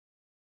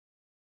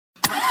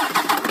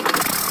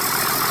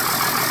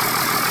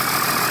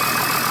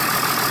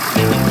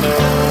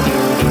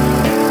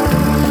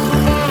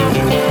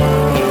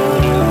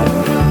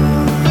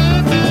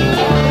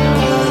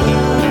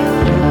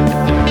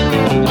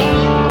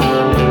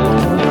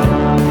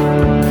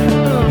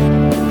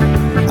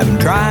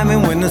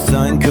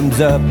comes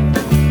up,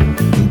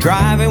 I'm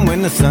driving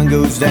when the sun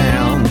goes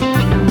down.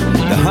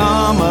 The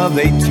hum of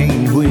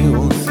 18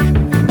 wheels,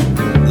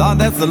 Lord,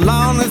 that's the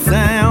loneliest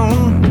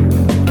sound.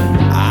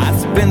 I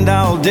spend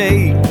all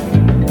day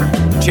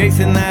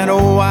chasing that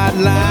old white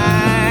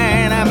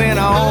line. I've been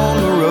on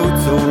the road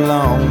so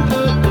long,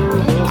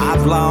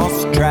 I've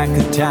lost track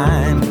of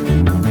time.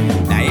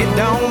 Now it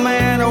don't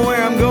matter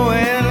where I'm going,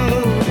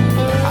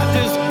 I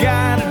just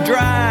gotta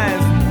drive.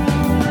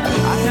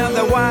 I have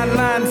the white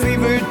line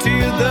fever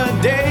till the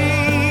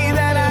day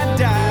that I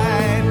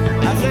died.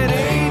 I said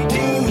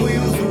 18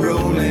 wheels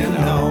rolling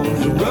on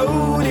the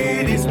road,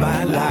 it is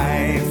my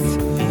life.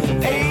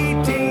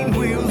 18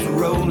 wheels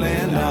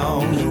rolling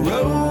on the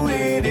road,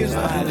 it is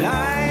my life.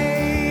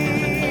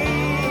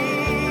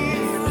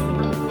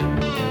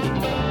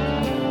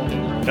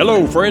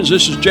 Hello, friends.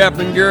 This is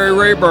Chaplain Gary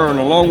Rayburn,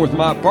 along with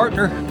my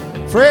partner,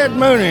 Fred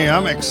Mooney.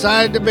 I'm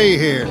excited to be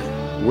here.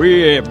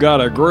 We have got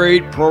a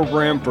great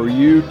program for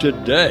you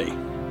today.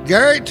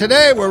 Gary,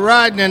 today we're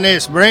riding in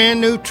this brand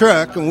new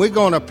truck, and we're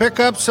going to pick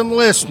up some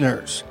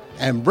listeners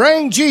and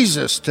bring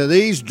Jesus to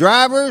these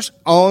drivers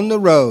on the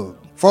road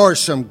for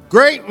some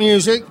great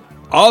music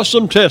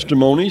Awesome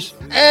testimonies.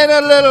 and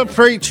a little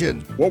preaching.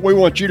 What we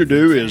want you to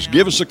do is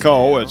give us a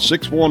call at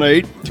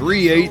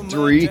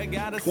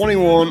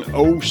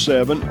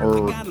 618-383-2107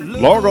 or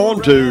log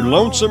on to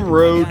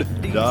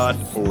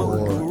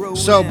lonesomeroad.org.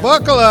 So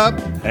buckle up,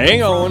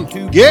 Hang on,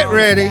 get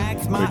ready.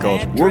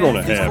 because we're going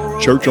to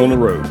have church on the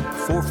road.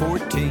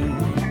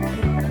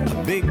 414,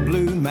 a big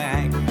blue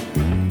Mac.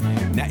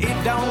 Now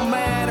it don't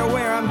matter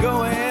where I'm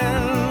going,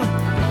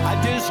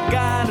 I just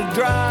gotta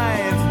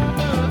drive.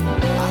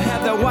 I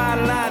have the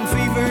white line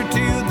fever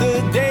till the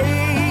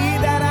day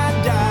that I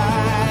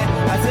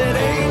die. I said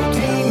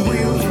 18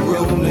 wheels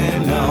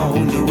rolling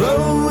on the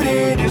road,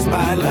 it is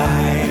my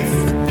life.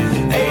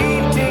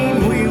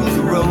 18 wheels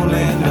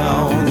rolling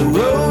on the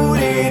road,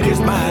 it is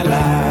my life.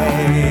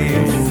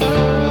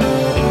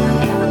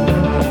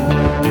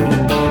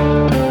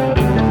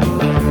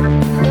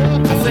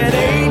 I said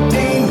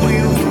 18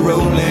 wheels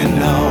rolling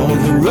on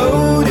the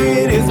road,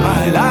 it is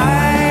my life.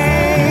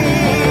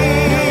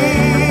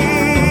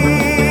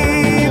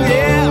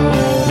 Yeah.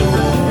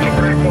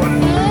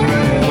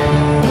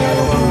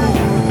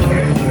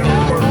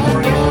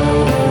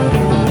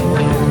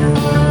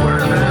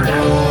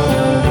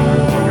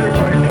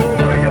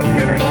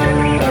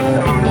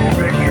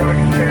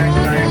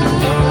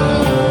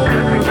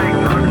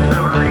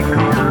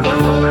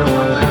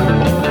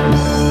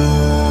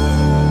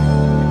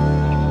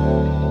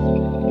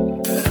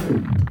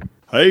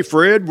 Hey,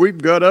 Fred,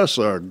 we've got us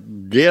a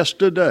guest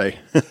today.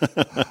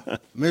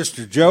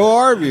 Mr. Joe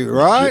Arview,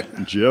 right?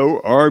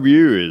 Joe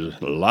Arview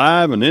is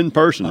live and in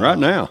person right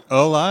now.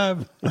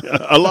 Alive?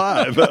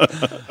 Alive.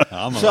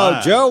 I'm So,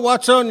 alive. Joe,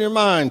 what's on your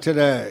mind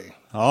today?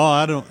 Oh,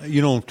 I don't,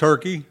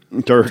 turkey.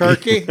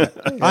 Turkey. Turkey?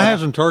 I had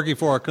some turkey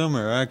before I come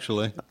here,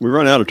 actually. We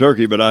run out of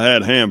turkey, but I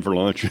had ham for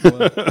lunch.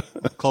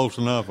 Close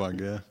enough, I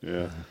guess.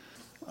 Yeah.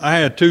 I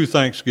had 2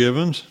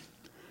 Thanksgivings.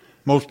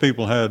 Most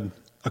people had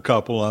a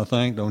couple, I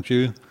think, don't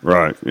you?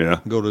 Right,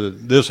 yeah. Go to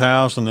this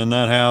house and then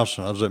that house.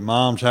 I was at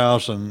Mom's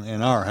house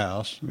and our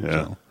house. Yeah.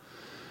 So,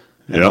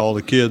 had Yep. all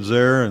the kids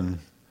there and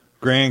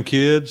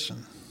grandkids.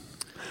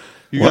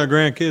 You got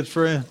grandkids,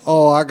 Fred?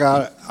 Oh, I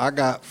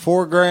got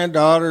 4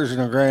 granddaughters and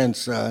a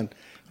grandson,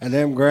 and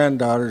them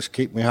granddaughters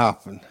keep me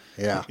hopping.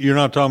 Yeah. You're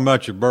not talking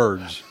about your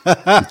birds.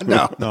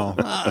 No. No.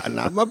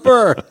 Not my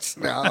birds.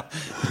 No.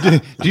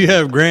 Do you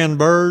have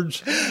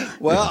grandbirds?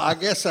 Well, I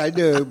guess I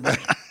do, but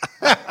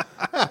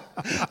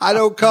I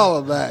don't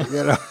call them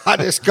that, I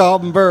just call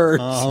them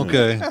birds. Oh,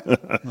 okay.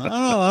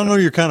 I know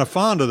you're kind of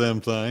fond of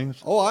them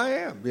things. Oh, I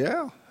am.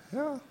 Yeah.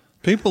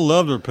 People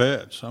love their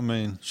pets. I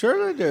mean,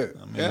 Sure they do.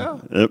 Yeah.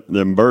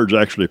 Them birds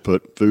actually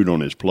put food on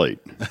his plate.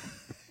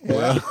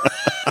 Yeah.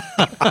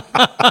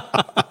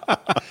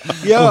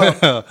 Yo,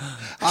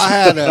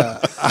 I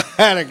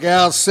had a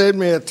gal send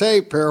me a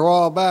tape here a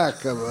while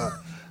back of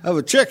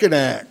a chicken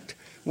act.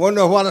 Wanted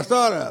to know what I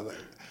thought of it.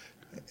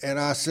 And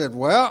I said,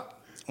 well,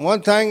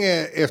 one thing,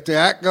 if the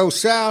act goes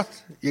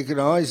south, you can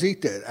always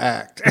eat that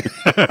act.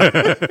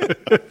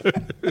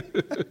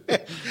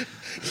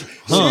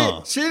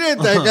 She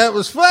didn't think that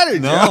was funny,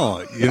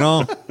 Joe.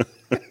 No,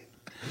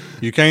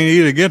 you can't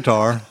eat a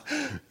guitar.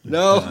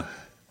 No.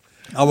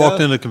 I walked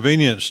in a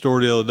convenience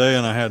store the other day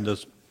and I had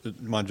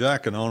my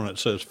jacket on and it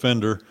says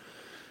Fender.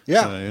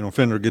 Yeah.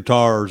 Fender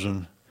guitars,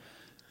 and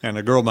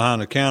the girl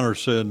behind the counter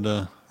said,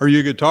 "Are you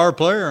a guitar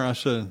player?" I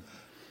said,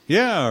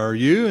 "Yeah, are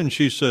you?" And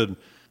she said,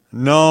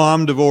 "No,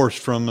 I'm divorced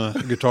from a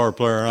guitar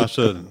player." I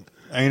said,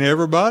 "Ain't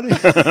everybody?"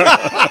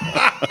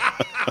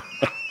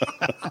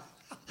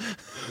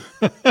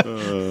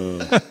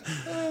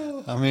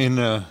 I mean,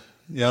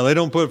 they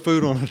don't put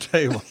food on the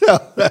table.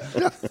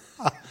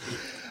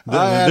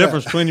 The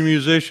difference between a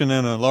musician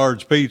and a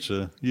large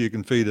pizza, you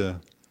can feed a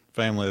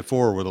family of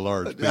 4 with a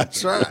large pizza.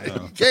 That's right.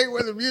 You can't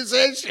with a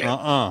musician.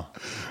 Uh-uh.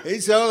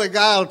 He's the only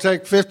guy who'll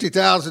take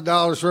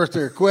 $50,000 worth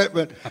of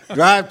equipment,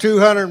 drive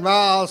 200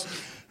 miles,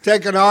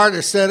 take an hour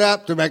to set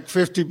up to make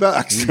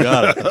 $50. You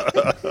got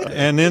it.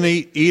 And then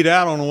eat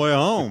out on the way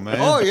home, man.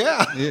 Oh,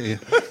 yeah.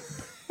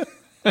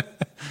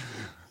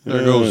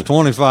 There goes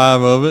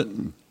 25 of it.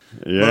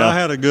 Yeah. But I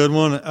had a good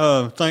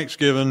one.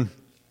 Thanksgiving,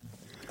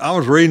 I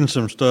was reading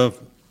some stuff,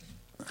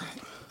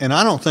 and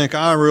I don't think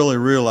I really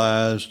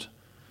realized,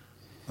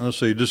 let's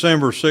see,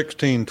 December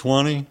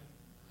 1620,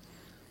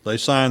 they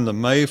signed the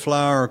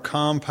Mayflower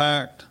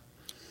Compact,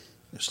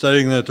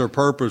 stating that their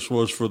purpose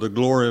was for the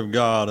glory of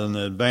God and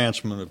the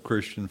advancement of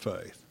Christian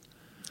faith.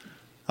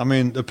 I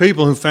mean, the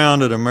people who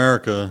founded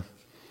America,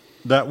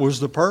 that was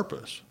the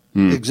purpose.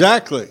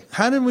 Exactly.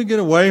 How did we get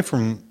away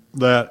from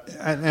that?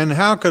 And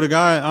how could a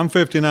guy, I'm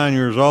 59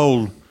 years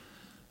old,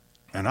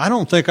 and I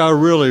don't think I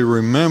really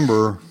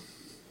remember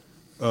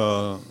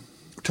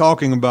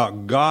talking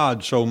about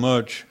God so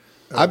much.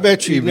 I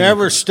bet you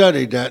never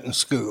studied that in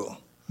school.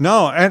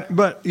 No,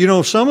 but you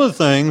know, some of the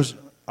things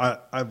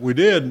we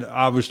did,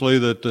 obviously,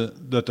 that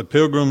the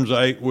Pilgrims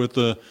ate with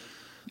the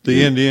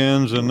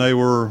Indians, and they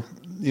were,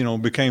 you know,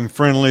 became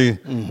friendly.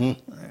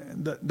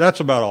 Mm-hmm. That's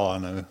about all I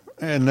know.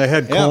 And they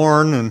had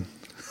corn, and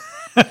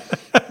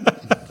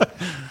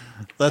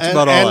that's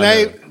about all I know.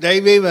 And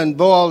they've even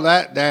boiled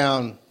that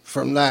down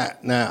from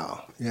that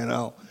now, you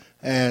know.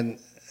 And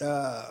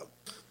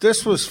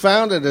this was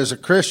founded as a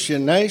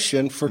Christian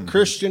nation for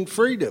Christian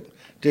freedom,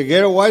 to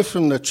get away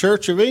from the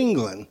Church of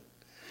England.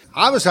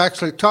 I was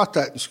actually taught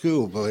that in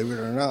school, believe it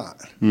or not.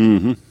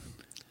 Mm-hmm.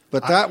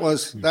 But that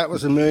was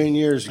a million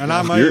years ago. And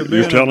I may have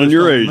been, you're telling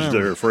your age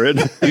there,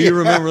 Fred. Do you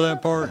remember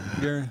that part,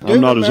 Gary? I'm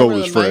not as old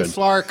as the Fred.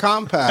 Mayflower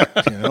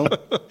Compact, you know.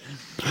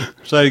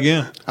 Say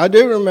again. I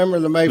do remember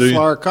the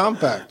Mayflower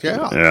Compact,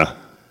 yeah. Yeah.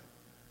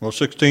 Well,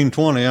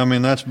 1620, I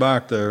mean, that's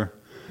back there.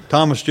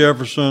 Thomas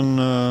Jefferson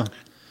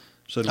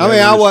said...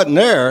 I wasn't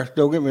there,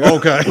 don't get me wrong.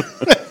 Okay.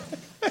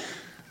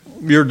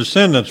 Your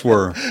descendants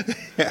were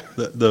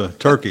the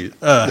turkeys.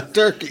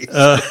 Turkeys.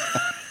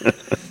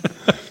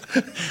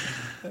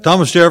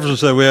 Thomas Jefferson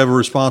said we have a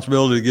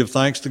responsibility to give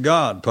thanks to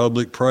God.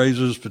 Public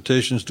praises,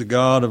 petitions to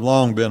God have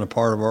long been a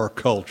part of our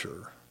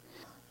culture.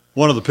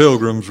 One of the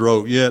Pilgrims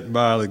wrote, "Yet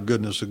by the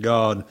goodness of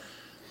God,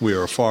 we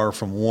are far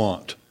from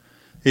want."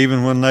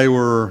 Even when they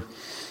were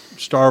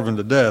starving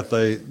to death,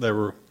 they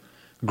were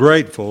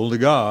grateful to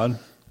God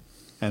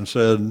and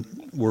said,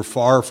 "We're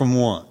far from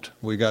want.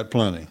 We got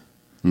plenty."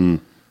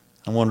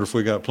 I wonder if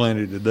we got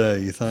plenty today,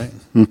 you think?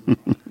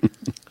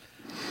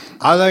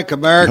 I think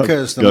America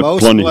is the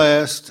most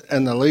blessed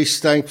and the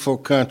least thankful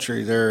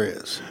country there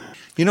is.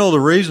 You know,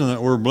 the reason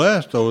that we're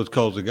blessed, though, is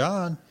because of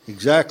God.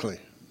 Exactly.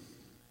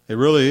 It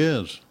really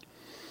is.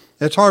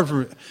 It's hard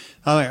for...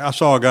 I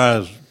saw a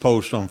guy's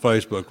post on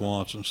Facebook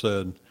once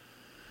and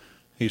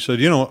he said,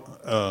 you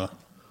know,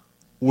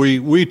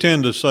 we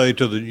tend to say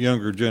to the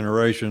younger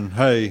generation,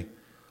 hey,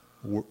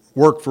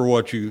 work for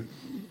what you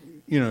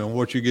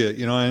get,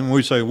 you know, and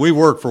we say we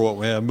work for what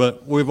we have,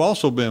 but we've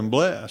also been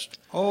blessed.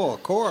 Oh,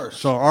 of course.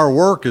 So our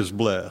work is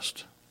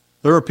blessed.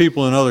 There are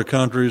people in other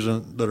countries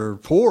that are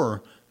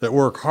poor that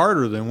work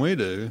harder than we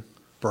do,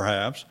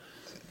 perhaps,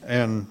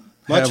 and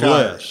have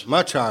less.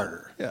 Much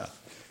harder. Yeah,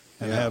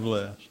 and have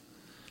less.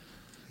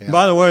 Yeah.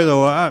 By the way,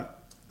 though,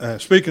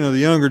 speaking of the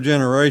younger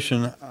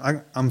generation,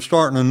 I'm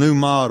starting a new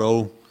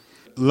motto: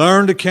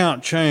 learn to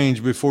count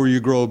change before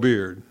you grow a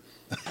beard.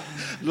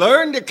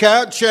 Learn to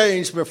count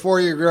change before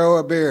you grow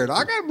a beard.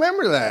 I can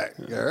remember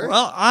that, Gary.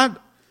 Well,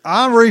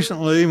 I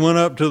recently went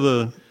up to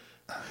the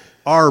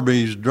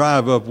Arby's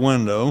drive-up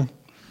window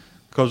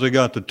because they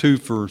got the 2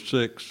 for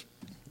 $6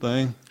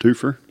 thing.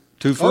 Twofer?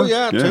 Oh,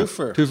 yeah,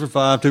 twofer. 2 for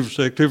 $5, 2 for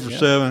 $6, 2 for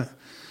 $7.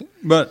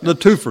 But the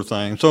 2 for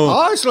thing. So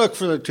I always look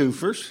for the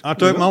twofers. I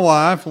took my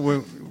wife.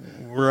 We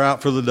were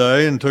out for the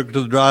day and took her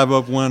to the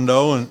drive-up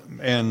window,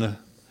 and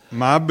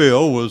my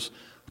bill was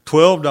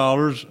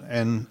 $12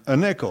 and a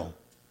nickel.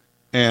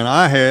 And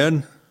I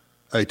had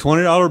a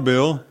 $20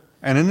 bill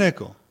and a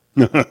nickel.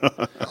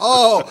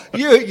 Oh,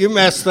 you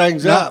messed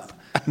things up.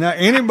 Now,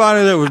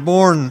 anybody that was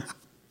born,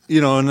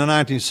 you know, in the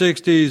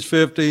 1960s,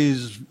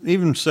 50s,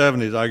 even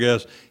 70s, I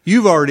guess,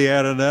 you've already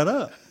added that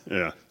up.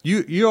 Yeah.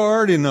 You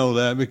already know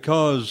that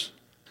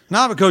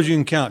not because you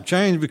can count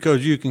change,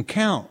 because you can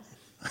count.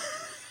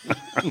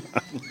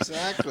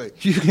 Exactly.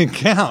 You can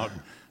count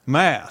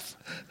math.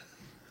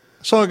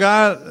 So a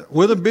guy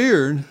with a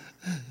beard,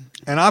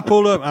 and I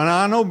pulled up, and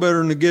I know better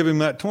than to give him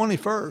that 20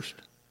 first,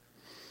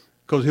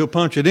 because he'll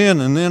punch it in,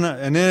 and then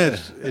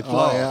it's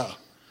lost. Yeah.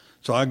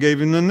 So I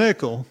gave him the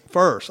nickel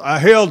first. I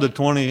held the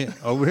 20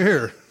 over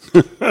here,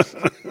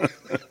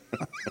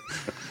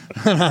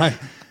 and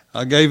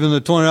I gave him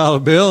the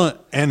 $20 bill,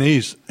 and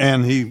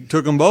he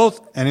took them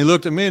both, and he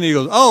looked at me and he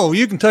goes, "Oh,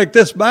 you can take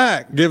this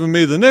back," giving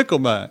me the nickel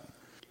back.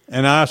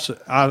 And I said,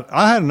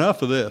 I had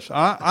enough of this.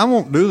 I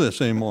won't do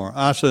this anymore.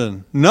 I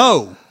said,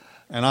 "No."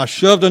 And I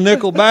shoved a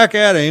nickel back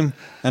at him,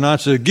 and I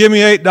said, "Give me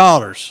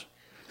 $8.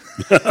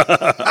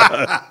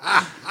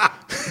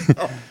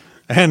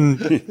 And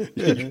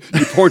you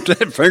pointed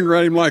that finger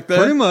at him like that?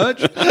 Pretty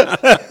much.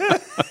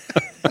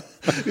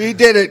 You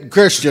did it in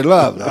Christian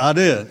love, though. I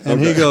did. And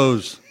he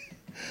goes,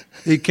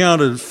 he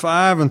counted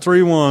 5 and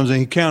 3 ones, and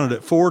he counted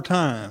it 4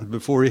 times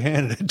before he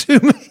handed it to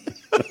me.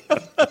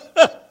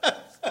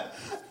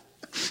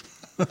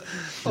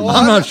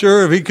 I'm not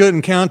sure if he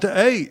couldn't count to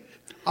 8.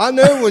 I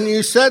knew when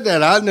you said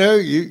that, I knew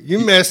you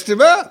messed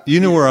him up. You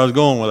knew where I was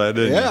going with that,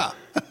 didn't Yeah.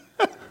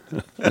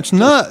 you? It's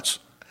nuts.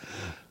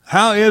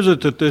 How is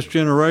it that this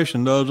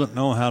generation doesn't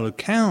know how to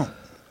count?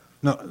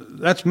 No,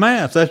 that's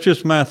math. That's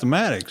just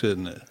mathematics,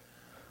 isn't it?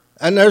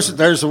 And there's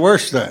the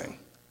worst thing.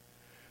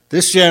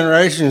 This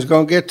generation is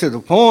going to get to the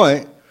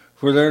point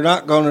where they're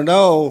not going to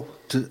know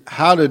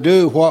how to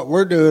do what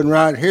we're doing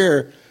right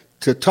here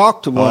to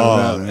talk to one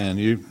another. Oh, man,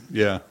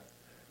 yeah.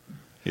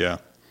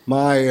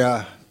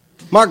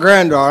 My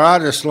granddaughter, I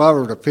just love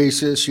her to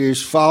pieces. She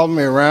used to follow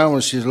me around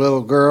when she was a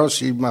little girl.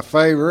 She's my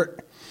favorite.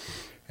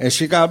 And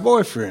she got a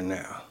boyfriend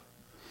now.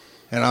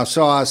 And I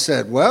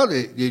said, well,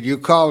 did you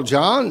call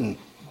John?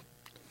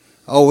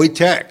 Oh, we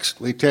text.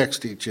 We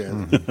text each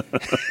other.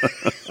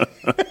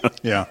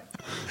 Yeah.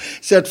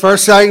 Said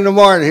first thing in the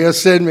morning, he'll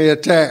send me a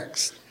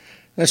text.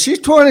 Now, she's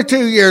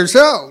 22 years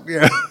old.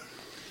 Yeah.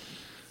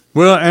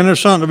 Well, and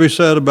there's something to be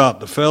said about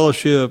the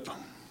fellowship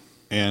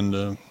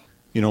and,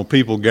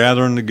 people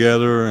gathering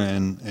together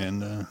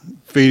and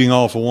feeding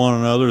off of one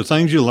another,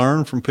 things you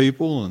learn from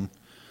people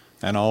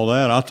and all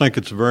that. I think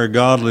it's a very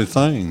godly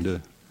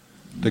thing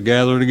to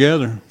gather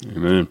together.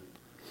 Amen.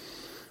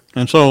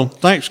 And so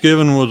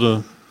Thanksgiving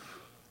was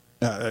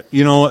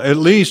at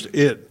least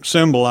it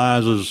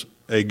symbolizes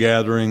a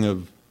gathering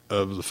of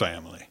the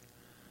family.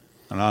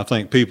 And I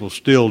think people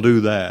still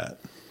do that.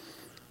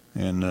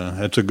 And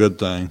that's a good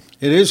thing.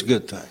 It is a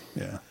good thing.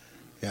 Yeah.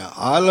 Yeah,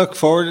 I look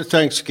forward to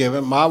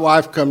Thanksgiving. My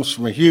wife comes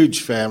from a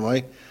huge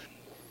family.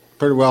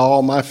 Pretty well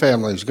all my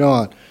family's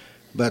gone.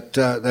 But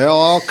they'll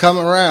all come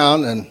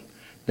around, and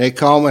they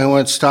call me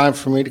when it's time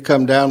for me to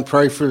come down and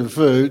pray for the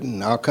food,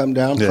 and I'll come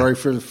down, pray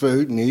for the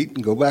food, and eat,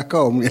 and go back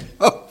home,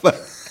 But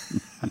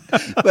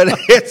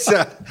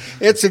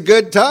it's a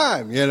good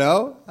time,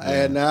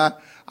 and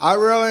I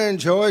really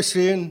enjoy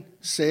seeing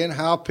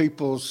how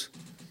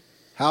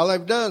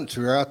they've done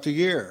throughout the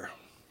year.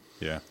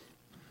 Yeah.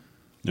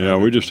 Yeah,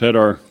 we just had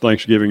our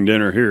Thanksgiving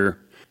dinner here,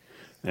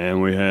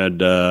 and we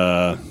had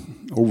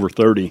over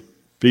 30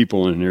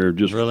 people in here,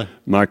 just really?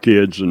 My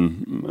kids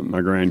and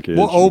my grandkids.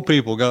 Well, old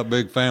people got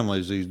big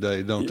families these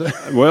days, don't they?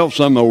 Well,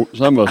 some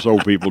of us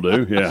old people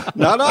do, yeah.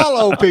 Not all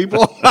old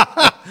people.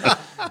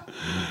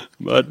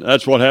 But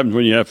that's what happens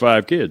when you have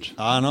 5 kids.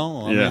 I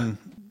know. I mean,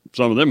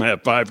 some of them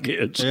have 5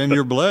 kids. and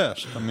you're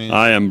blessed. I mean,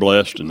 I am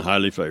blessed and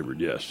highly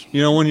favored, yes.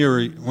 when you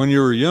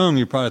were young,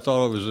 you probably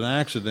thought it was an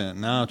accident.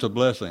 Now it's a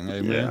blessing.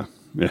 Amen.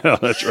 Yeah,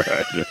 that's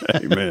right.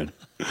 Amen.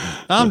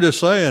 I'm just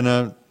saying,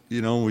 I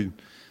don't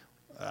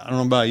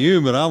know about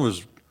you, but I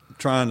was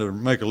trying to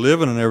make a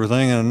living and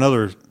everything, and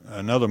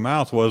another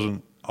mouth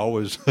wasn't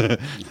always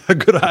a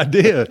good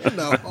idea.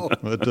 No.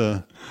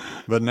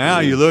 But now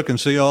you look and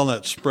see all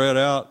that spread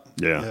out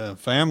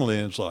family,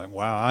 and it's like,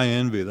 wow, I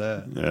envy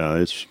that. Yeah,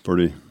 it's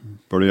pretty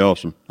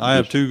awesome. I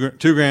have two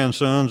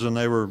grandsons, and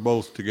they were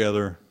both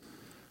together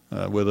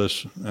with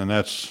us, and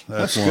that's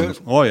wonderful. good.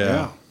 Oh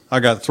yeah. I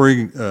got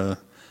 3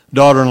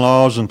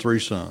 daughter-in-laws and 3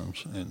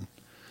 sons,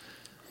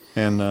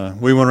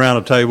 and we went around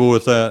a table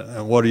with that.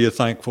 And what are you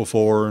thankful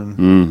for?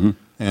 And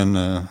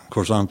of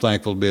course, I'm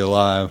thankful to be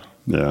alive.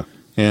 Yeah.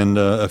 And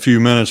a few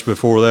minutes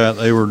before that,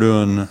 they were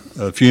doing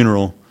a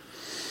funeral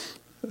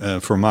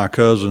for my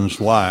cousin's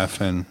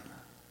wife, and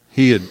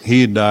he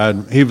had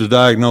died. He was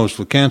diagnosed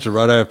with cancer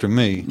right after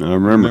me. I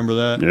remember. Remember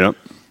that? Yep.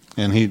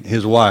 And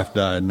his wife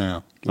died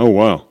now. Oh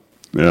wow.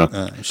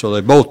 Yeah. So they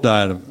both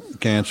died of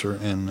cancer,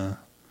 and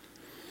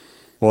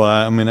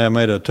that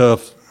made a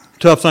tough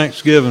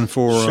Thanksgiving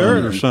for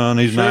your son.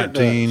 He's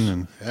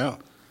 19,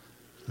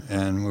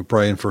 and we're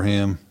praying for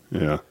him.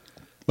 Yeah.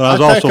 But I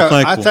was also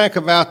thankful. I think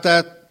about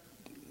that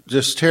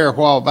just here a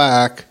while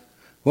back.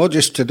 Well,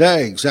 just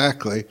today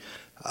exactly.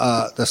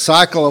 The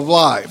cycle of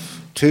life.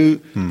 Two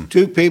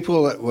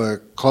people that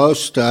were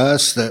close to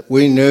us that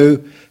we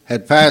knew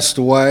had passed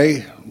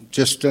away,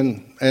 just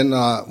in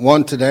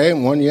one today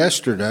and one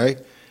yesterday.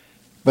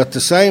 But at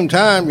the same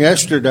time,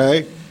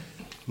 yesterday,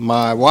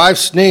 my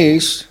wife's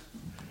niece,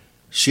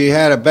 she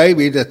had a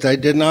baby that they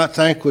did not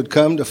think would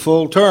come to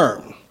full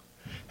term.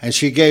 And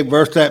she gave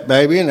birth to that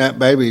baby, and that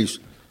baby's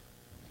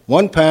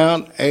 1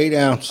 pound, 8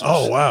 ounces.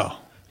 Oh, wow.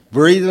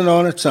 Breathing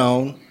on its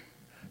own,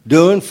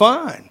 doing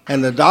fine.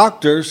 And the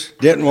doctors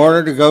didn't want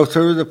her to go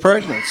through the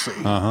pregnancy.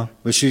 Uh-huh.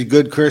 But she's a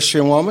good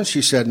Christian woman.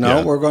 She said, no,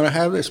 Yeah. we're going to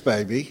have this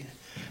baby.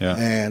 Yeah.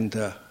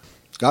 And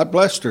God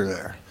blessed her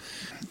there.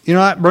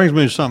 That brings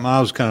me to something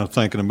I was kind of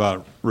thinking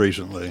about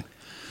recently.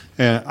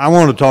 And I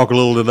want to talk a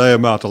little today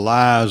about the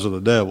lies of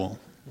the devil.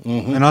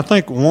 Mm-hmm. And I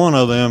think one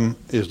of them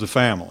is the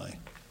family.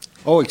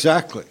 Oh,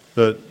 exactly.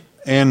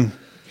 And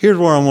here's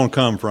where I want to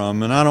come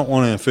from, and I don't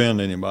want to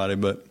offend anybody,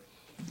 but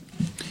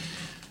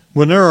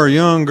when there are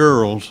young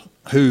girls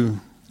who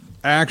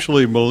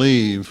actually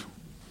believe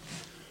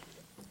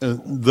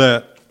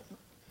that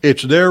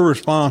it's their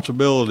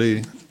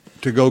responsibility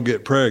to go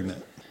get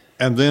pregnant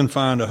and then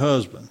find a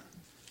husband,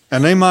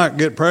 And they might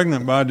get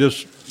pregnant by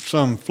just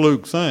some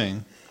fluke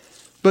thing.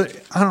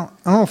 But I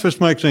don't know if this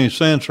makes any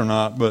sense or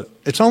not, but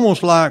it's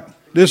almost like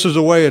this is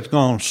the way it's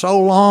gone so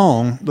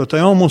long that they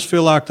almost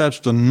feel like that's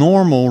the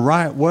normal,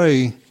 right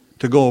way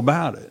to go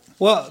about it.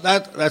 Well,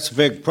 that's a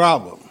big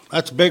problem.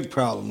 That's a big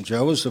problem,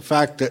 Joe, is the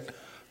fact that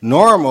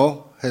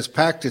normal has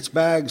packed its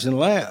bags and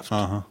left.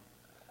 Uh-huh.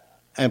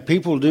 And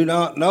people do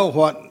not know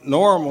what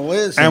normal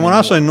is And when anymore.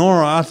 I say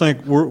normal, I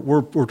think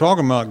we're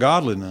talking about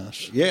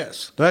godliness.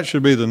 Yes. That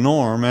should be the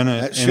norm, and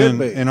That should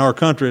be. in our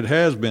country it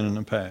has been in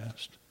the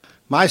past.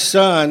 My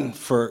son,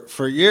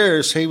 for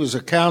years, he was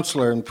a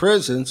counselor in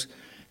prisons,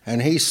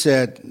 and he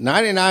said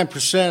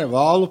 99% of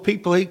all the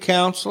people he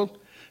counseled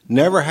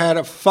never had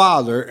a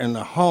father in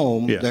the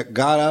home Yeah. that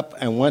got up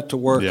and went to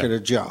work Yeah. at a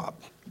job.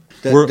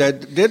 We're-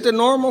 That did the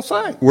normal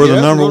thing. We're Get the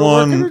up and number go to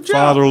work at one a job.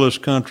 fatherless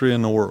country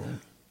in the world.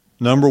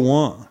 Number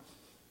one.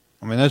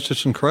 I mean, that's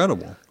just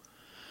incredible.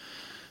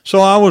 So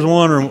I was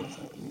wondering,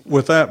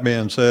 with that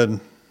being said,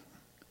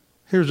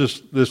 here's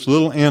this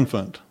little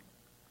infant.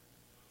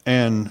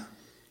 And,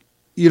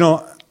 you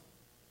know,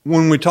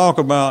 when we talk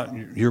about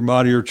your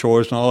body, your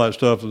choice, and all that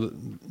stuff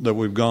that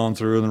we've gone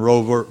through, and the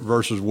Roe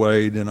versus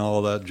Wade and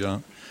all that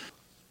junk,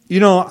 you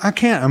know, I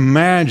can't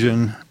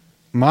imagine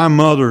my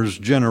mother's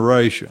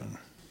generation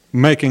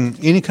making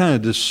any kind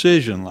of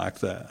decision like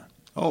that.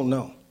 Oh,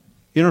 no.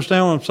 You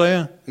understand what I'm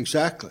saying?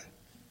 Exactly.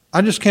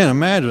 I just can't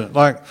imagine it.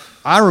 Like,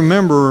 I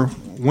remember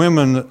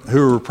women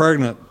who were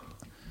pregnant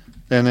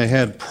and they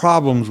had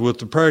problems with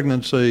the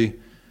pregnancy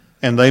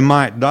and they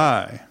might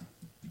die.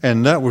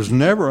 And that was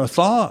never a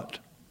thought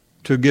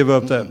to give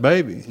up that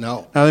baby.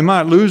 No. Now, they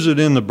might lose it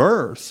in the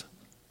birth,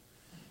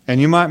 and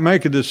you might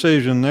make a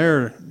decision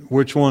there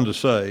which one to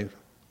save.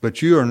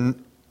 But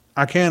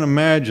I can't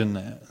imagine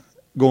that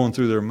going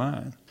through their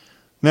mind.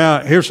 Now,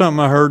 here's something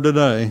I heard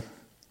today,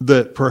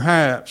 that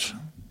perhaps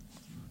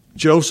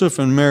Joseph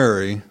and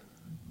Mary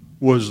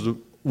was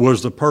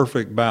the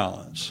perfect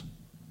balance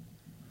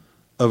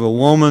of a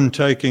woman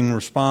taking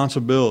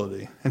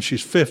responsibility, and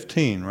she's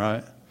 15,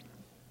 right?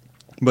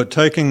 But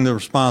taking the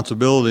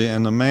responsibility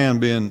and the man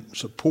being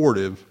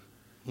supportive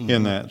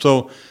in that.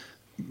 So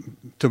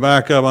to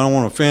back up, I don't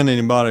want to offend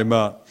anybody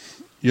about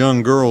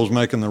young girls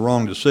making the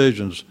wrong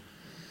decisions.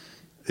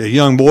 A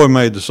young boy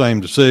made the same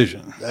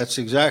decision. That's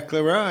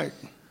exactly right.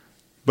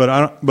 But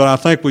I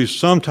think we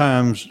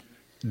sometimes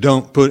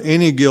don't put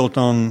any guilt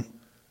on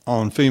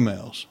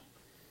females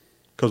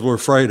because we're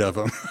afraid of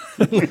them.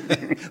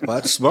 Well,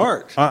 that's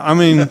smart. I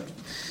mean,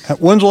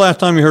 when's the last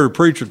time you heard a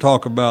preacher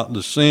talk about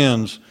the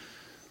sins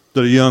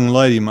that a young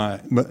lady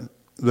might? But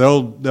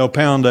they'll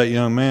pound that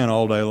young man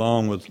all day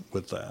long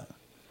with that.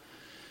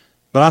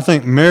 But I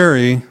think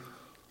Mary,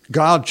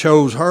 God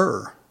chose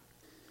her,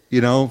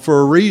 you know,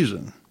 for a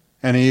reason,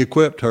 and He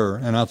equipped her.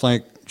 And I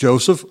think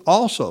Joseph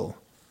also.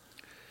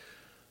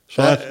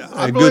 So that's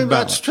I a believe good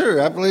balance. that's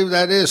true. I believe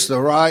that is the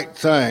right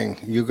thing.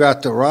 You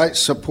got the right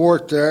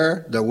support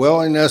there, the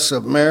willingness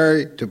of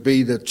Mary to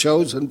be the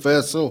chosen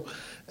vessel,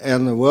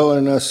 and the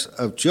willingness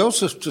of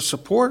Joseph to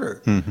support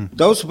her. Mm-hmm.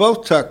 Those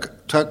both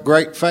took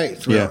great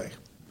faith, really. Yeah.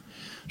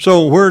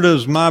 So where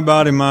does my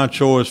body, my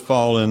choice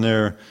fall in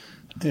there?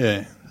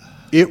 Yeah.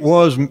 It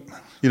was,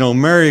 you know,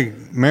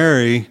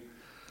 Mary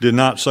did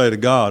not say to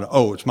God,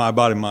 "Oh, it's my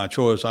body, my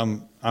choice.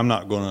 I'm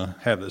not going to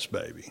have this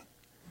baby."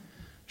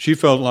 She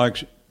felt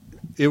like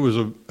it was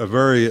a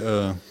very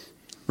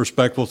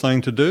respectful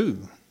thing to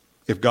do.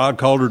 If God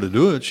called her to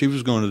do it, she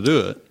was going to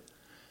do it.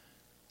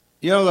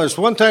 You know, there's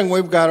one thing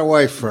we've got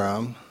away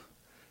from,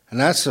 and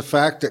that's the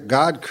fact that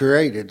God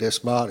created this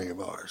body of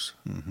ours.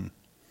 Mm-hmm.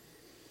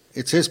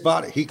 It's His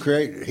body. He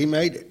created it. He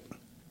made it.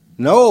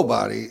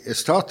 Nobody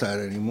is taught that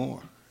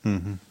anymore.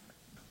 Mm-hmm.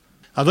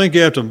 I think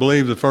you have to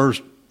believe the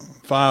first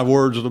 5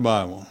 words of the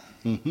Bible.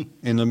 Mm-hmm.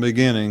 In the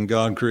beginning,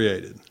 God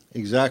created.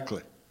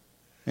 Exactly.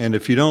 And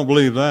if you don't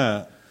believe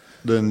that,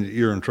 then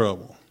you're in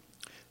trouble.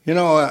 You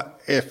know,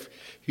 if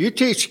you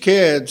teach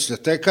kids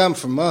that they come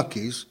from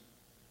monkeys,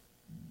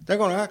 they're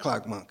going to act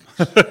like monkeys.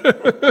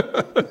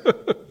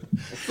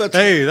 But,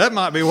 Hey, that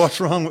might be what's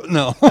wrong with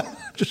no.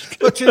 Just kidding.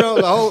 but you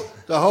know,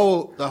 the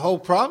whole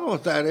problem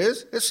with that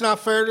is it's not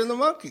fair to the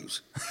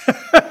monkeys.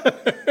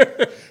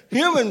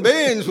 Human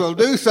beings will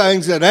do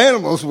things that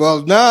animals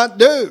will not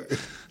do.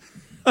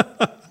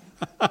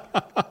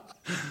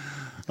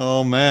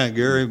 Oh man,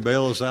 Gary,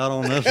 bail us out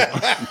on this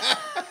one.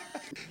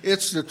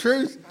 It's the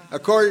truth,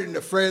 according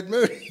to Fred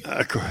Mooney.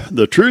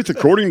 The truth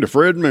according to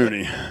Fred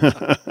Mooney.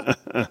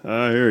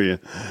 I hear you.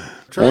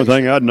 Only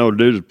thing I'd know to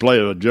do is play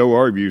a Joe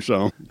Arview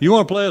song. You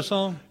want to play a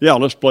song? Yeah,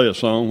 let's play a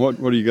song. What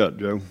do you got,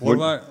 Joe? What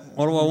do I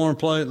want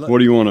to play? What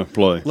do you want to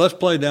play? Let's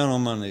play Down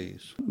on My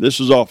Knees.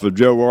 This is off of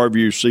Joe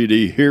Arview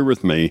CD, Here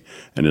With Me,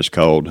 and it's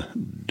called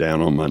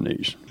Down on My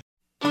Knees.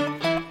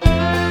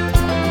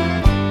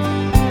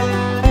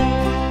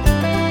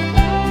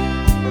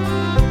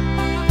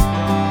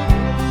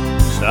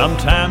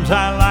 Sometimes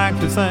I like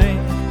to think,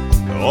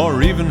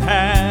 or even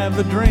have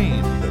a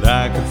dream, that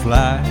I could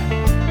fly.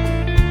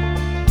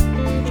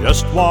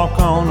 Just walk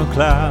on a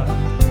cloud,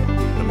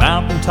 no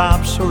mountain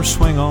tops or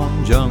swing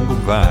on jungle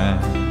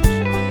vines.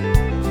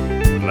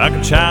 Like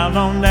a child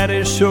on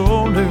daddy's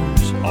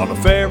shoulders, on a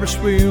Ferris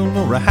wheel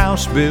or a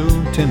house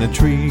built in a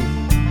tree.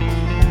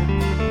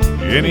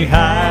 Any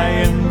high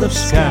in the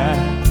sky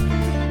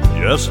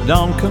just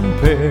don't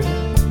compare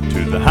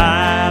to the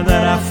high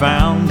that I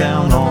found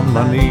down on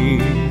my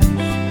knees.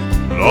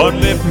 Lord,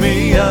 lift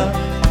me up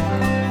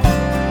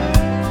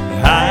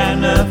high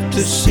enough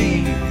to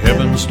see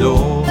heaven's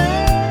door,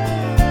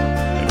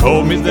 and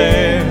hold me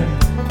there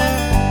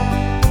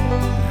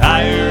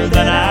higher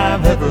than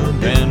I've ever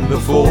been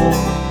before.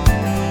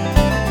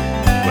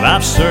 But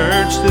I've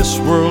searched this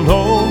world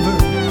over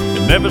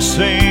and never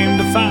seemed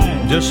to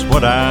find just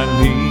what I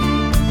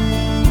need.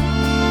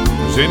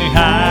 'Cause any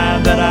high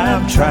that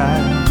I've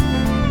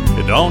tried,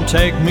 it don't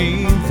take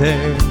me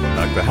there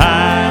like the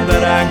high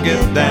that I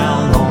get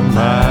down on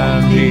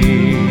my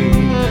knees.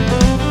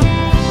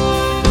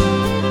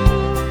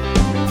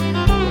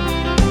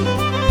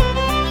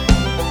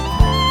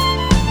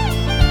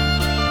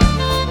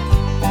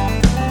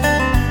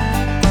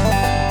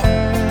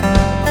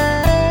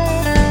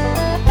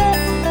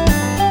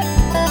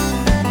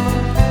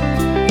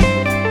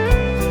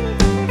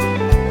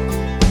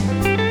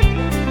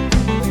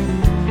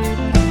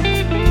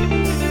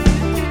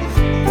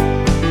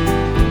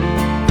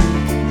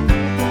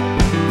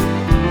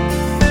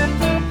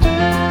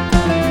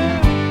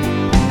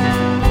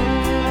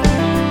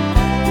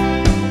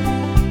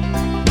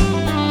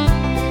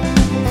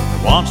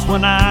 Once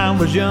when I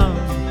was young,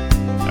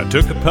 I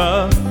took a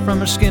puff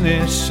from a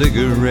skinny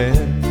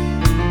cigarette.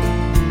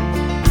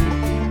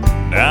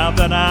 Now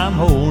that I'm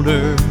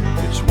older,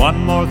 it's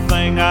one more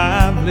thing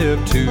I've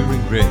lived to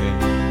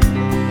regret.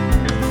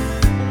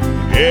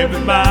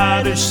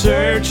 Everybody's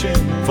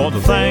searching for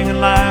the thing in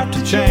life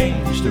to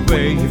change the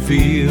way you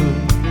feel.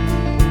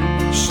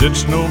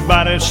 Since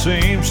nobody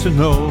seems to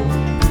know,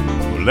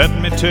 well, let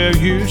me tell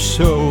you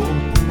so.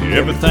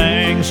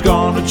 Everything's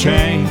gonna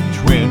change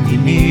when you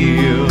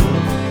kneel.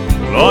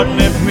 Lord,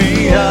 lift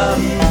me up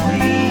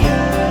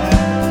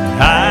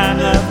high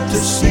enough to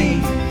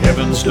see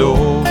heaven's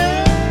door,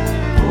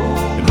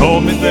 and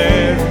hold me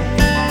there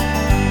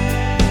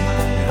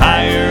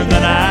higher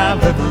than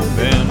I've ever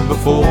been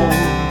before.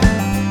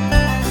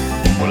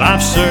 Well,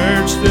 I've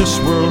searched this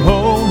world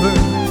over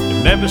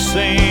and never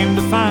seemed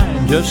to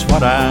find just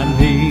what I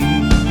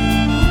need.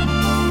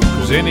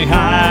 'Cause any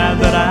high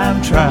that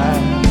I've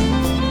tried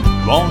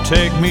won't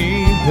take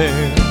me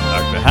there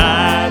like the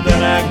high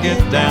that I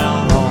get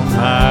down on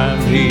my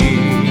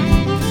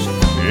knees.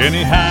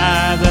 Any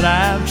high that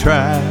I've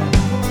tried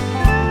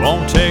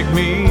won't take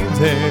me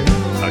there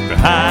like the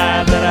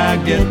high that I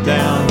get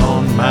down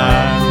on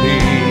my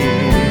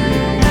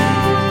knees.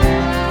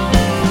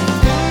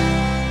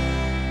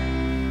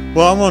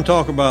 Well, I'm going to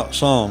talk about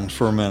songs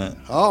for a minute.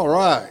 All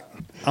right.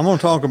 I'm going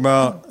to talk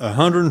about a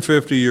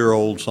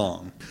 150-year-old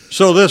song.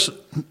 So this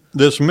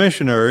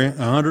missionary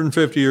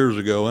 150 years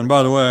ago, and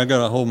by the way, I got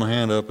to hold my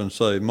hand up and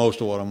say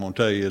most of what I'm going to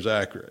tell you is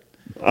accurate.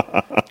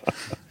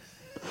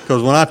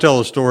 Because when I tell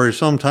a story,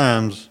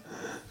 sometimes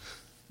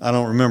I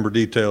don't remember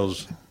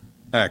details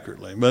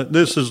accurately. But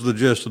this is the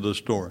gist of the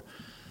story.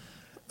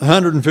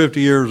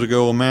 150 years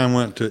ago, a man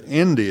went to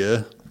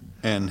India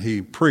and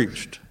he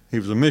preached. He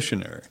was a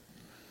missionary.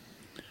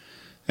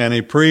 And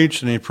he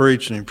preached and he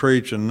preached and he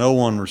preached, and no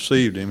one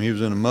received him. He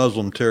was in a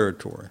Muslim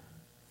territory.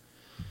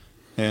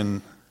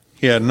 And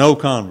he had no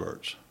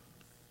converts.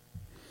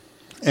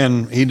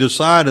 And he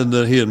decided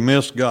that he had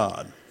missed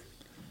God.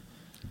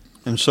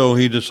 And so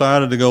he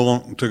decided to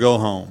go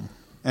home.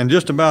 And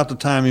just about the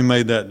time he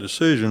made that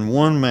decision,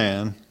 one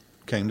man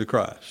came to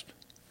Christ,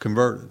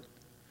 converted.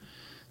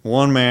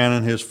 One man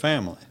and his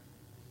family.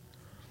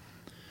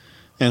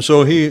 And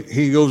so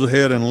he goes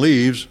ahead and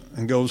leaves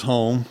and goes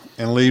home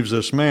and leaves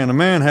this man. The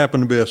man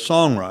happened to be a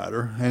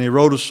songwriter, and he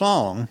wrote a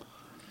song,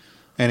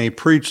 and he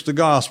preached the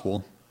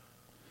gospel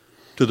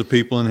to the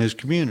people in his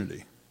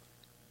community.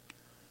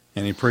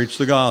 And he preached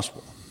the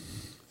gospel.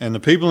 And the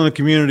people in the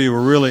community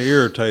were really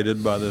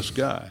irritated by this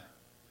guy,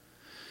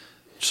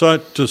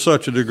 to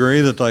such a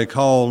degree that they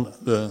called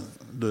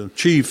the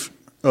chief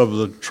of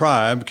the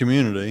tribe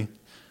community,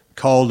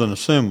 called an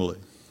assembly.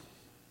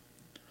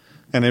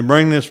 And they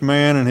bring this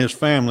man and his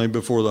family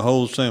before the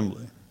whole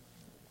assembly,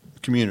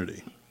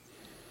 community.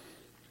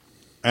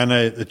 And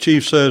the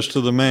chief says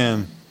to the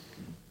man,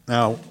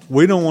 "Now,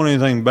 we don't want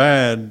anything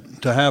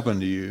bad to happen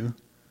to you,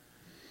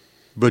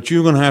 but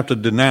you're going to have to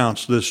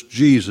denounce this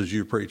Jesus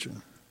you're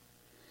preaching."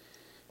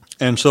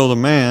 And so the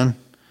man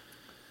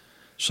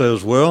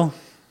says, "Well,"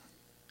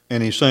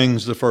 and he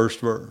sings the first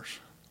verse.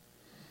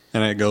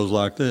 And it goes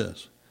like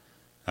this.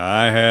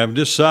 "I have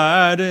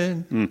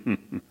decided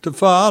to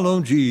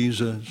follow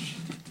Jesus.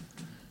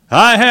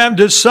 I have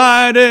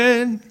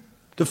decided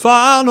to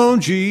follow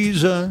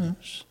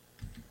Jesus.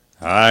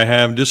 I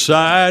have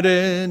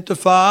decided to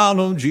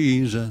follow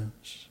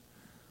Jesus.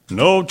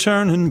 No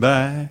turning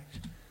back,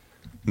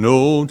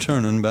 no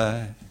turning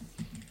back."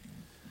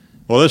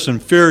 Well, this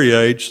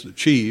infuriates the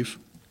chief,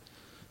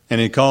 and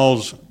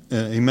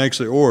he makes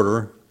the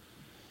order,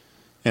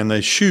 and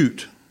they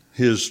shoot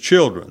his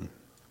children,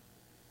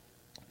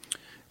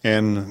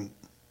 and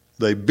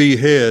they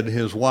behead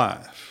his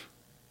wife.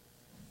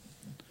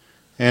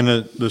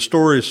 And the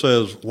story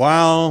says,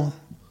 while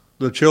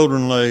the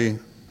children lay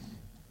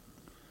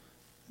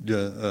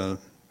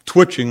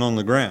twitching on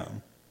the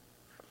ground,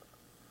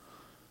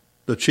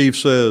 the chief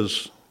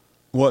says,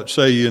 "What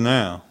say you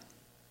now?"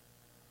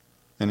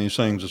 And he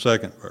sings the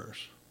second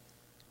verse.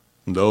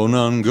 "Though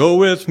none go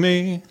with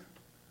me,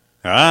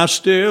 I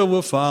still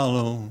will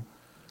follow.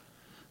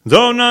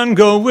 Though none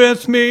go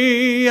with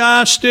me,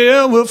 I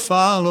still will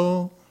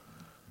follow.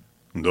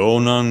 Though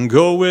none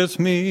go with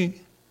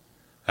me,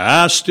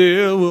 I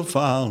still will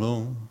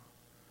follow.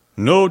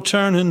 No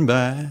turning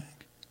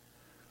back,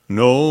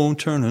 no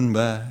turning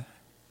back."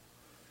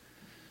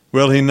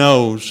 Well, he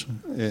knows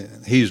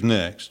he's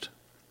next.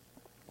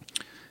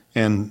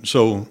 And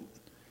so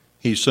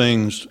he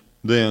sings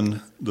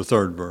then the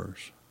third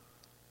verse.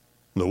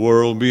 "The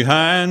world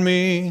behind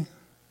me,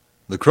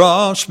 the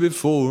cross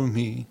before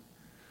me.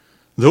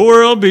 The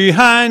world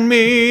behind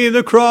me,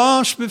 the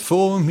cross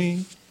before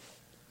me.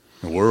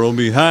 The world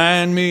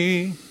behind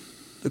me,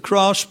 the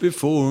cross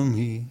before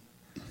me.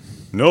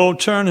 No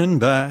turning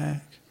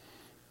back,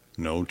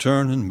 no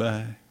turning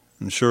back."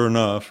 And sure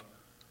enough,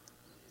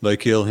 they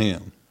kill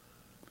him.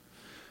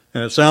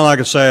 And it sounds like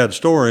a sad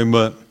story,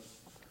 but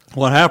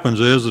what happens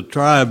is the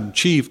tribe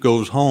chief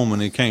goes home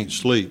and he can't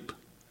sleep.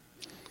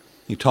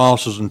 He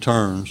tosses and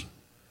turns,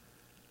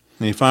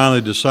 and he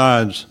finally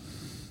decides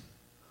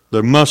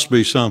there must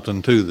be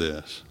something to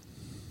this.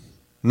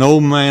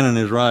 No man in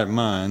his right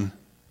mind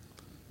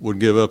would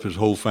give up his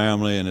whole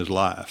family and his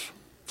life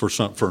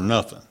for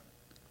nothing.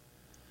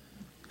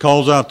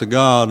 Calls out to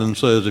God and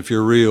says, "If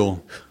you're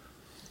real,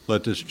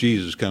 let this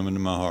Jesus come into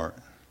my heart."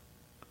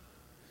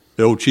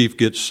 The old chief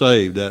gets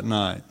saved that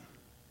night.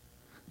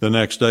 The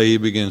next day he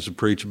begins to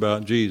preach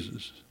about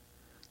Jesus.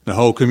 The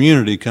whole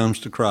community comes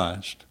to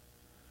Christ.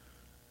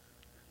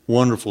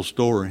 Wonderful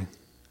story.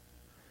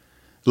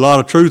 A lot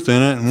of truth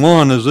in it, and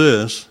one is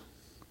this: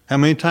 how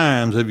many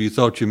times have you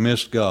thought you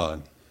missed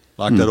God,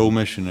 like that old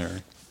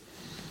missionary?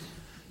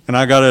 And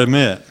I got to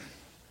admit,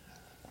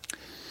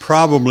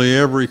 probably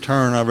every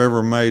turn I've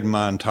ever made in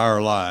my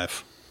entire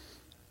life,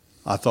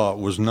 I thought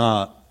was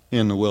not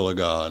in the will of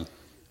God,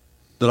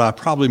 that I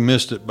probably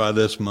missed it by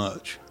this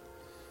much.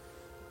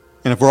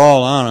 And if we're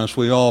all honest,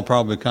 we all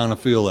probably kind of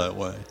feel that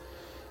way.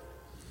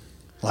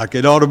 Like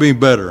it ought to be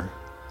better.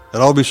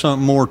 There ought to be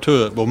something more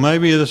to it. Well,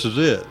 maybe this is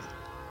it.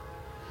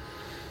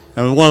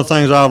 And one of the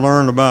things I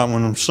learned about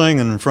when I'm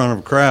singing in front of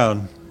a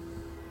crowd,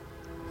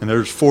 and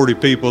there's 40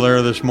 people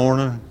there this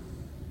morning,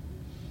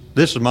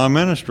 this is my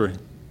ministry.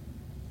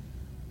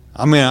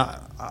 I mean,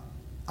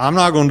 I'm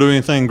not going to do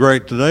anything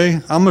great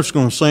today. I'm just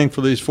going to sing for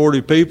these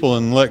 40 people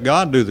and let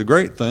God do the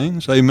great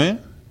things.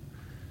 Amen.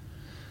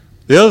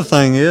 The other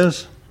thing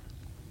is,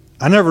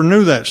 I never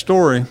knew that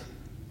story,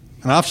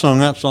 and I've sung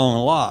that song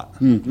a lot.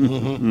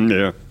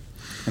 Yeah.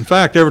 In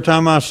fact, every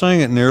time I sing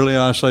it nearly,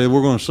 I say,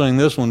 we're going to sing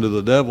this one to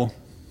the devil.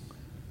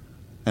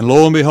 And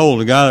lo and behold,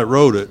 the guy that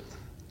wrote it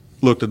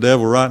looked the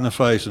devil right in the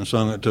face and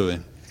sung it to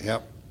him.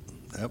 Yep.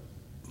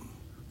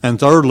 And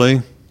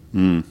thirdly,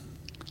 isn't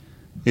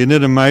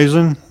it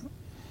amazing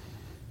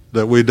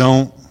that we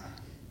don't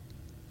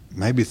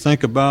maybe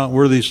think about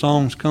where these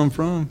songs come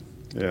from?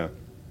 Yeah.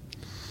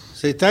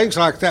 See, things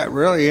like that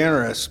really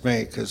interest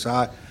me because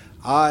I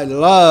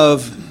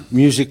love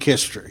music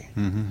history.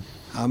 Mm-hmm.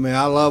 I mean,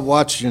 I love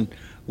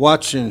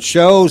watching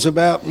shows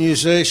about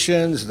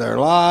musicians, their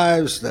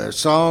lives, their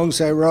songs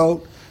they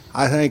wrote.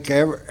 I think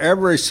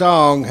every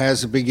song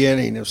has a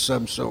beginning of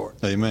some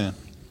sort. Amen.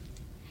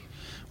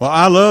 Well,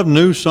 I love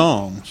new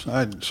songs,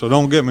 so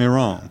don't get me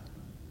wrong.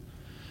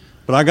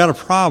 But I got a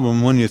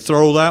problem when you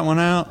throw that one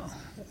out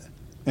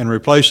and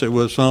replace it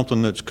with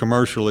something that's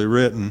commercially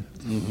written,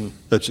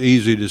 that's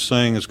easy to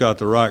sing, it's got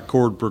the right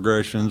chord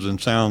progressions and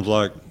sounds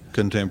like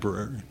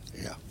contemporary.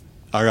 Yeah.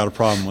 I got a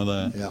problem with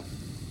that.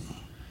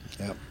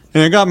 Yeah.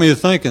 And it got me to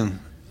thinking,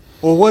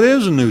 well, what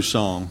is a new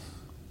song?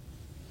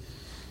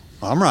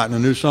 I'm writing a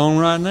new song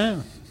right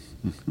now.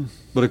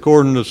 But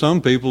according to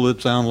some people,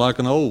 it sounds like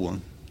an old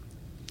one.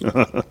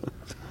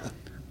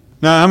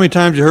 Now, how many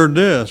times you heard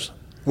this?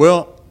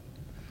 Well,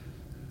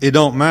 it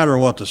don't matter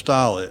what the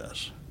style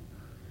is.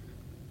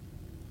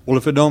 Well,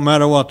 if it don't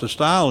matter what the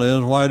style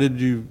is,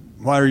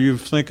 why are you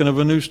thinking of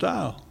a new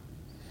style?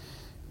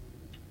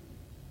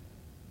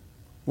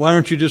 Why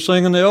aren't you just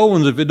singing the old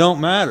ones if it don't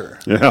matter?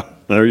 Yeah,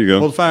 there you go.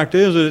 Well, the fact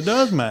is that it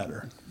does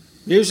matter.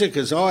 Music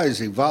has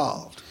always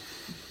evolved,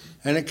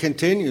 and it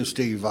continues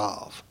to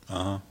evolve.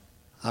 Uh-huh.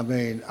 I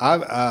mean,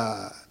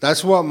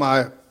 that's what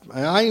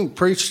I even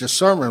preached a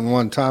sermon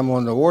one time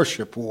on the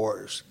worship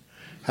wars,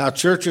 how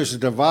churches are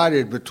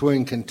divided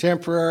between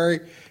contemporary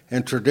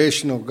and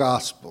traditional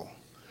gospel.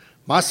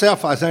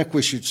 Myself, I think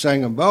we should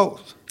sing them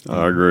both.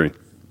 I agree.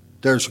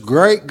 There's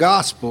great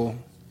gospel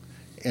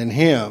in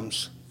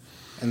hymns,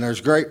 and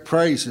there's great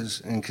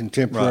praises in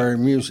contemporary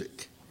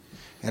music.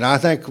 And I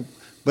think,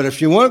 but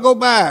if you want to go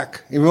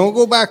back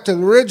to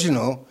the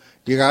original,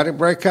 you got to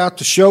break out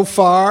the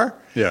shofar,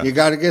 Yeah. You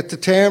got to get the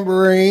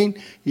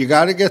tambourine. You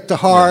got to get the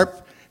harp.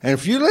 Yeah. And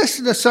if you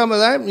listen to some of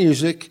that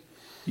music,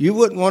 you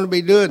wouldn't want to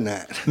be doing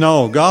that.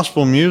 No,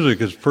 gospel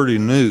music is pretty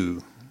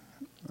new.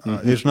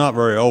 It's not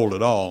very old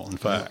at all, in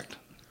fact.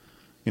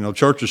 You know,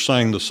 churches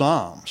sang the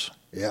Psalms.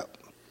 Yep.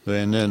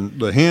 And then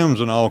the hymns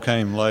and all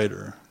came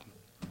later.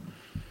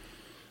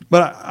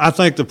 But I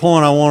think the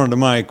point I wanted to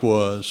make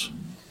was,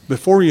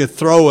 before you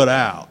throw it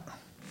out,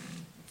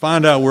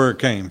 find out where it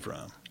came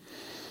from.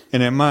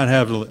 And it might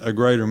have a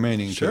greater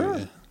meaning to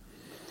you.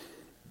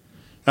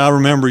 I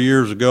remember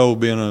years ago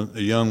being a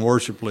young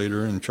worship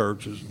leader in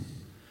churches,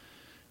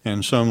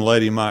 and some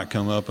lady might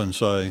come up and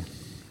say,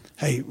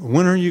 "Hey,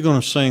 when are you going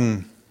to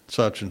sing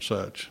such and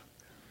such?"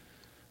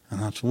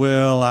 And I said,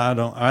 "Well, I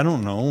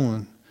don't know."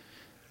 And,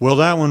 "Well,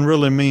 that one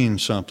really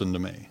means something to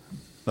me."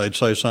 They'd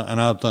say something,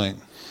 and I'd think,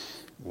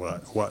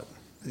 What?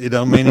 It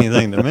don't mean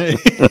anything to me.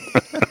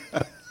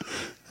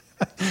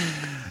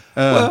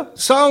 Well,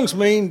 songs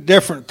mean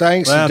different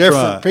things to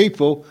different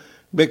people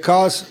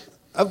because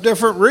of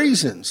different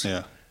reasons.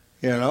 Yeah.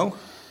 You know?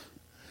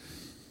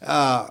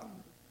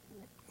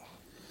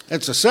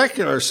 It's a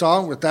secular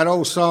song, but that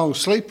old song,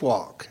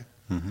 Sleepwalk,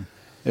 you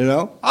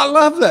know? I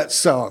love that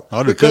song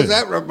because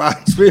that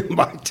reminds me of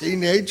my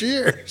teenage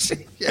years,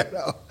 you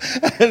know?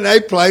 And they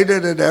played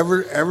it at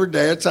every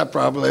dance I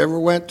probably ever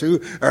went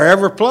to or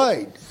ever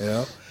played, you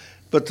know?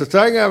 But the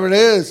thing of it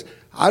is,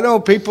 I know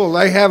people,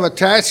 they have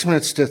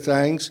attachments to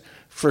things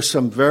for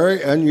some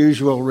very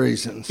unusual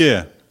reasons.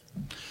 Yeah.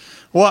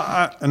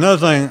 Well, another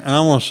thing, and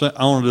I want to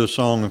do a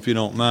song, if you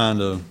don't mind.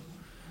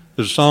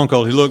 There's a song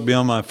called "He Looked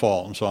Beyond My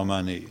Fault and Saw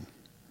My Need."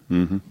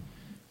 Mm-hmm.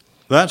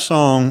 That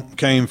song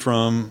came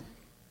from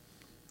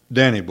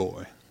Danny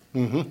Boy.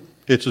 Mm-hmm.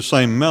 It's the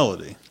same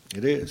melody.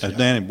 It is. As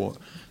Danny Boy.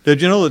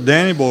 Did you know that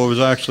Danny Boy was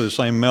actually the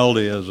same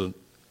melody as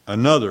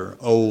another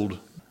old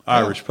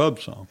Irish pub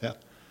song? Yeah.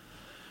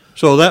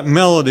 So that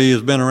melody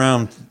has been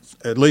around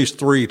at least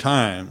 3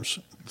 times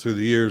through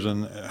the years,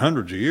 and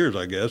hundreds of years,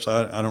 I guess.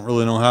 I don't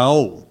really know how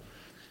old.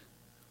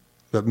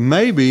 But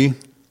maybe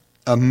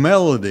a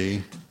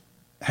melody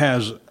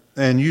has,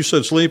 and you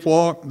said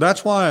sleepwalk,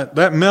 that's why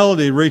that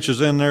melody reaches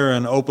in there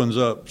and opens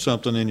up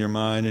something in your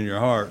mind and your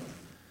heart.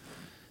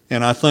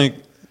 And I think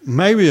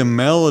maybe the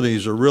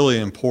melodies are really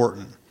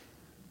important.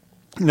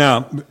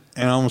 Now,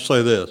 and I'm going to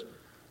say this,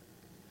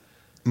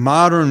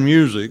 modern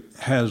music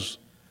has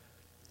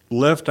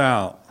left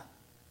out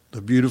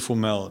the beautiful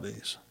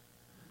melodies.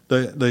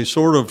 They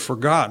sort of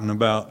forgotten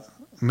about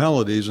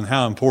melodies and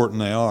how important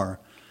they are.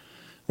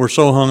 We're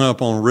so hung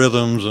up on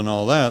rhythms and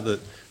all that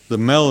the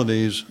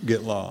melodies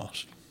get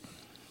lost.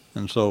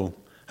 And so,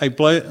 hey,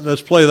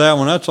 let's play that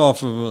one. That's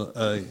off of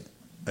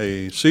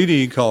a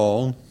CD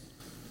called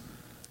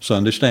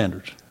Sunday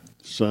Standards.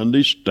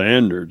 Sunday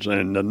Standards.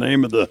 And the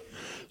name of the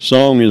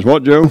song is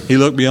what, Joe? He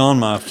looked beyond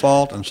my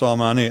fault and saw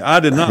my need. I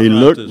did not He write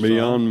looked this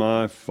beyond song.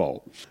 my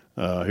faults.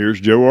 Here's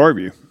Joe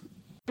Arview.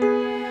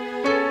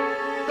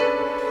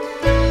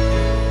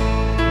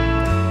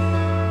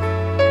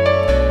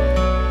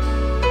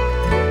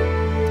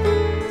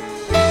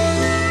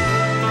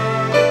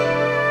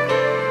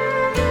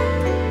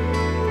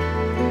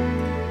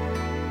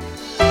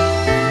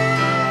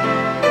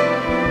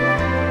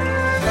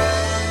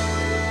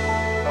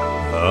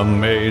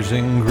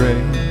 Amazing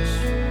grace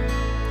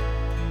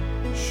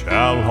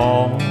shall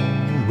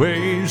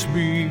always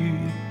be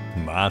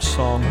my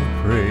song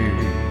of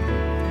praise,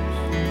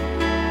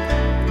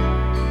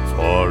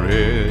 for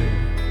it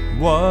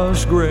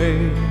was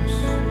grace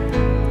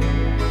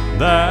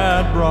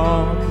that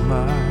brought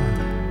my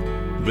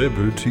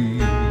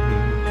liberty.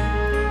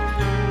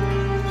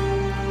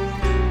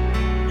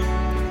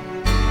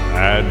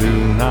 I do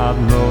not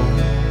know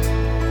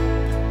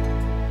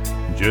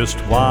just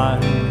why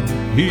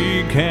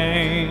He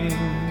came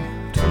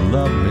to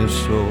love me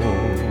so.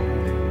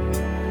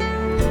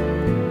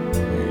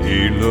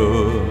 He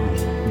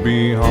looked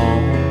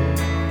beyond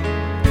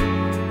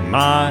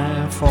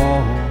my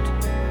fault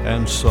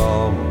and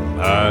saw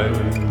my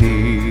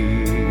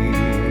need.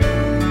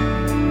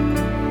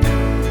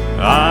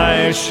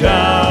 I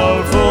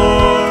shall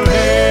forever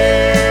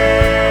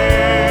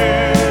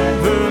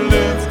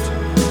lift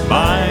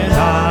mine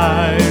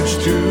eyes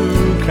to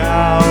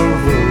Calvary,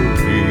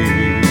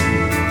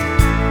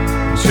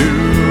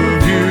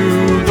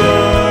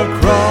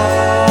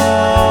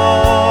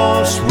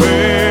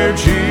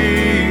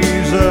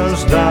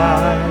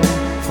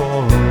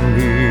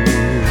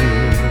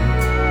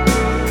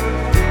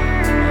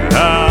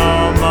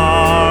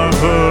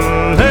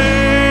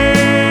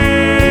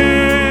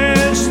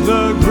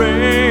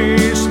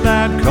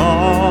 that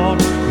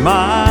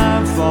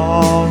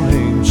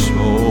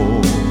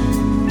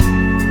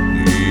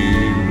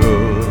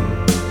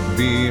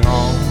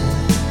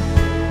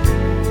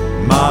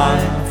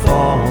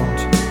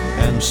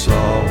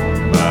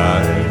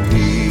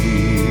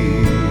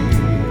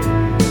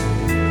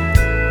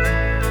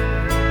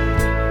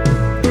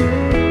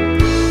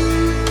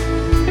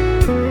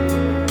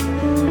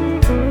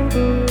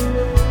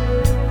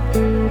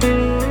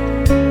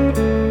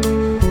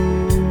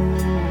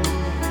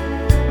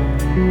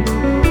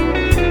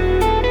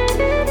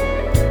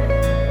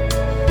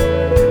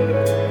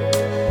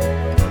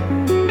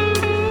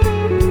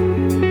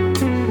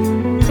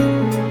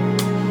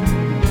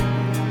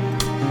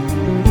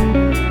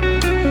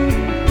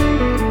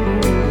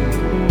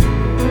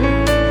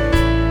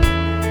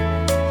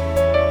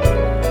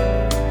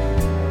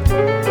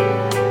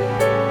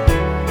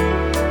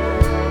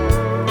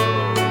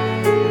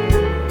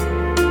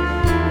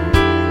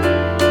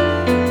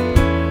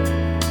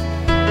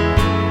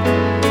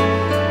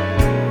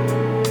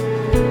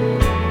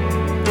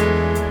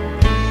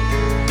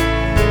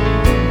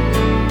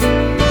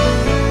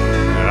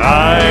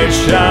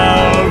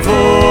shall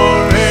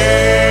forever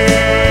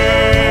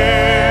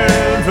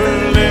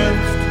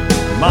lift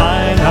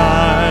mine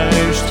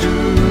eyes to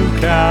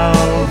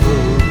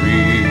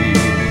Calvary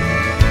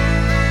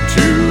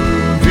to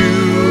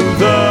view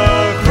the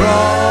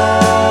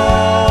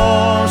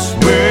cross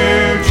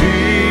where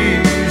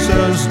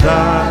Jesus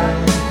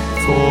died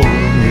for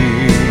me.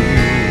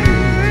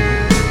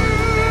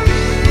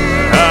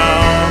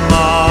 How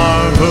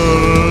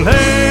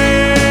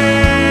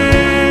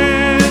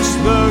marvelous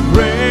the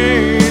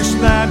grace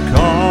that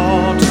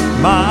caught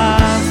my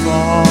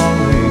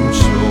falling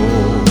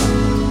soul.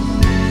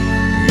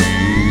 He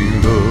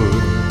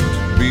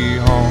looked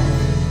beyond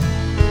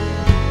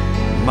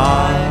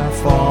my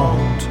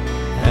fault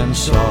and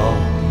saw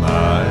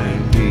my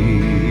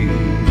need.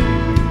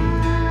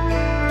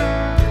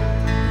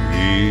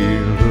 He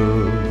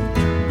looked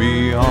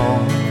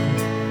beyond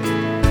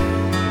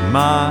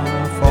my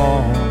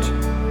fault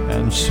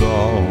and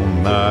saw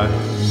my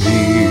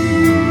need.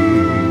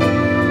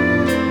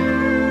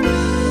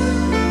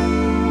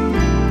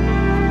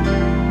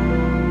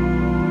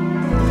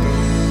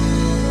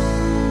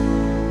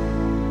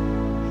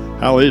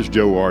 How is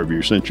Joe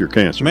Arview since your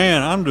cancer?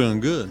 Man, I'm doing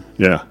good.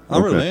 Yeah. I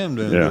really am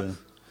doing good.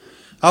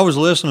 I was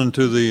listening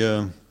to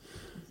the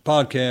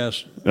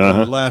podcast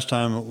last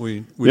time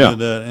we Yeah. did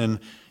that, and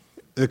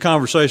the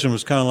conversation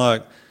was kind of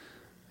like,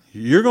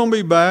 "You're going to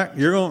be back.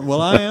 You're going."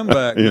 Well, I am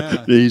back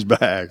now. He's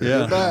back.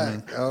 Yeah.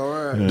 Back. All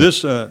right.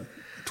 This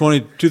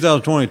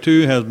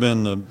 2022 has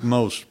been the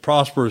most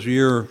prosperous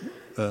year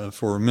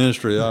for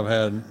ministry I've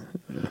had.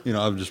 You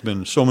know, I've just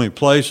been so many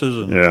places,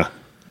 and Yeah.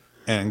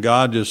 and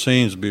God just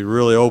seems to be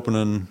really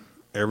opening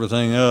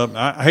everything up.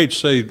 I hate to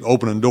say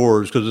opening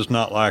doors because it's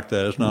not like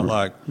that. It's not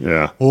like,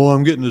 Yeah. oh,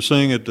 I'm getting to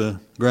sing at the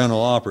Grand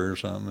Ole Opry or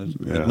something.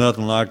 It's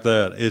nothing like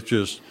that. It's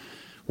just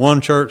one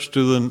church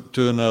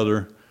to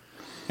another.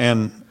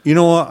 And you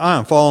know what? I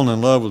am falling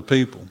in love with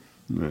people.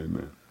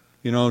 Amen.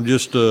 You know,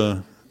 just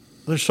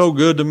they're so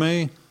good to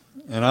me,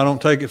 and I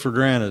don't take it for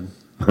granted.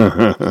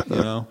 You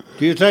know,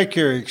 Do you think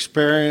your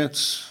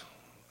experience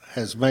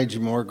has made you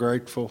more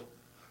grateful to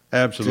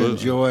absolutely.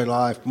 enjoy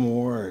life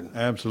more and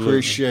Absolutely.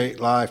 appreciate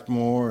life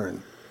more?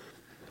 And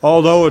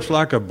Although it's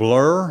like a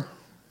blur,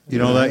 you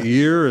know, that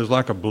year is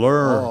like a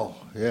blur. oh,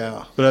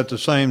 yeah. But at the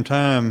same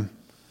time,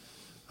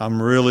 I'm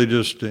really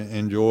just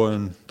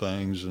enjoying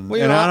things, and, Well,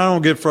 you and know, I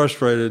don't get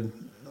frustrated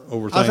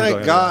over I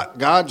things. think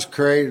God's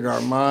created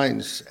our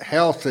minds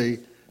healthy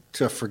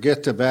to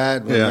forget the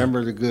bad, Yeah.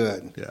 remember the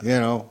good. Yeah. You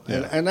know,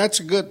 Yeah. and that's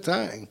a good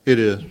thing. It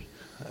is.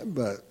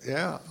 But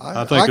yeah,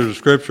 I think there's a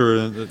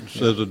scripture that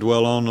says to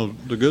dwell on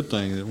the good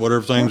things.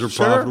 Whatever things Oh, are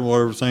sure. profitable,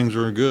 whatever things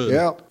are good.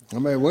 Yeah, I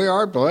mean, we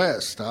are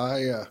blessed.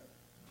 But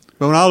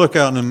when I look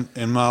out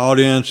in my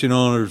audience, you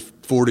know, there's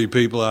 40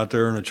 people out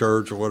there in a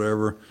church or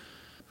whatever,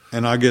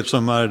 and I get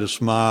somebody to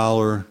smile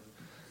or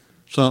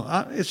something,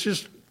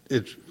 it's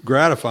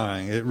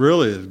gratifying. It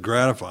really is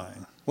gratifying.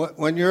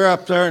 When you're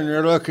up there and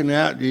you're looking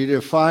out, do you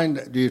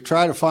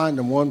try to find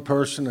the one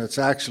person that's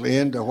actually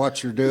into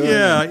what you're doing?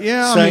 Yeah, and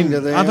yeah. Sing to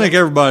them? I think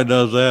everybody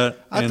does that.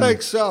 I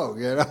think so.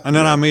 You know. And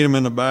then I meet them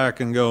in the back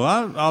and go,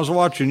 I was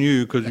watching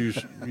you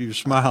because you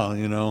smile,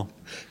 you know.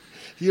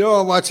 You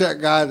don't watch that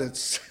guy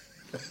that's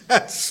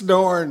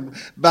snoring,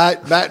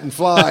 batting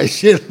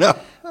flies. You know.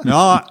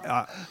 No,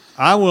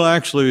 I will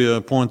actually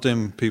point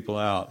them people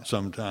out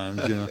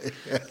sometimes, you know,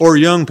 or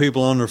young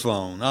people on their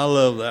phone. I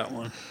love that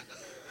one.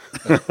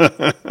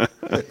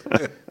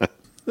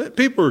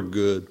 People are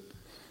good.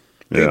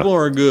 People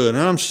are good,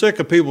 and I'm sick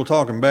of people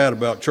talking bad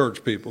about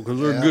church people because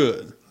they're Yeah.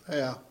 good.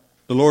 Yeah.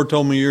 The Lord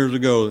told me years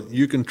ago,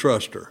 you can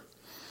trust her,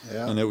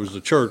 Yeah. and it was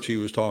the church He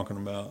was talking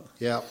about.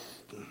 Yeah.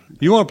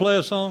 You want to play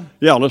a song?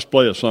 Yeah, let's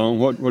play a song.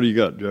 What do you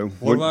got, Joe?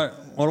 What do I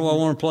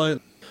want to play?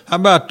 How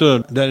about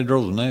Daddy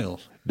Drove the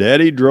Nails?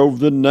 Daddy Drove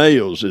the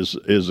Nails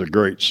is a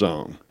great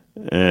song.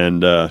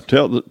 And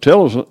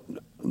tell us,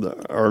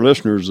 our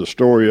listeners, the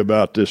story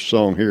about this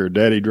song here,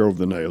 Daddy Drove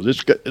the Nails.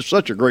 It's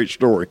such a great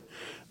story.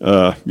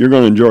 You're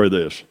going to enjoy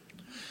this.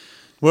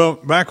 Well,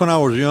 back when I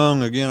was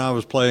young, again, I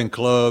was playing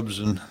clubs,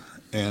 and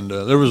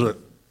there was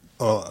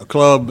a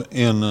club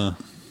in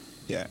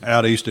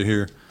out east of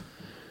here.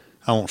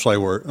 I won't say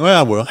where. Well,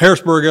 I will.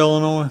 Harrisburg,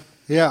 Illinois.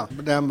 Yeah.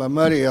 Down by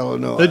Muddy,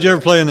 Illinois. Did you ever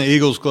play in the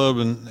Eagles Club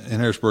in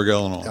Harrisburg,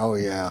 Illinois? Oh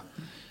yeah.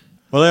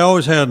 Well, they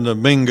always had the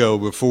bingo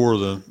before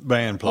the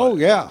band played. Oh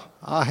yeah.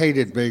 I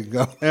hated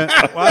bingo. And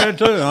I did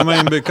too. I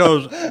mean,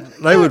 because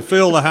they would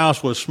fill the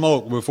house with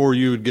smoke before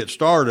you would get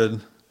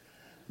started.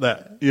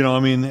 That, you know,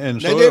 I mean,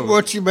 and They so didn't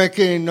want you to make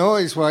any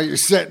noise while you're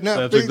setting up.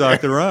 that's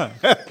exactly right.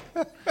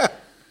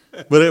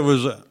 But it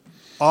was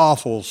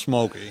awful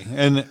smoky.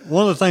 And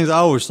one of the things I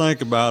always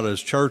think about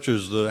is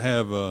churches that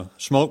have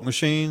smoke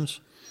machines.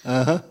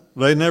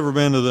 They've never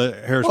been to the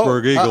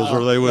Harrisburg Eagles,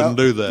 or they wouldn't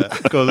do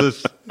that,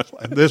 because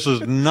this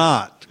is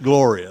not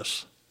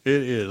glorious.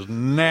 It is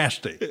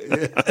nasty.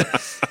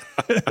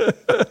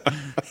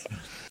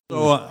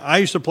 So I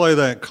used to play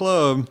that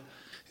club,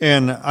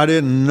 and I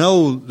didn't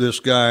know this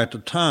guy at the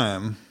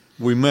time.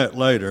 We met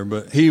later,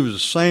 but he was the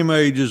same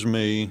age as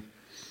me,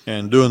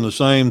 and doing the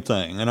same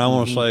thing. And I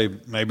want to say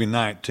maybe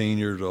 19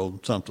 years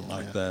old, something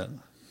like that,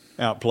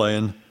 out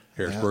playing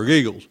Harrisburg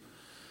Eagles.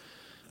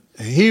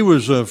 He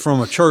was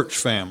from a church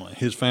family.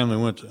 His family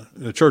went to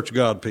the Church of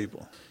God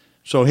people.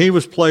 So he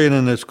was playing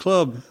in this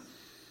club,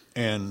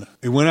 and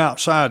he went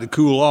outside to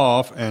cool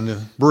off and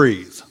to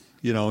breathe.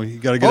 You know, you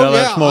got to get out of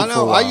that smoke for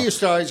a while. I used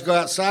to always go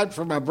outside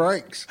for my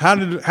breaks. How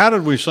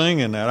did we sing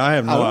in that? I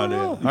have no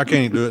idea. I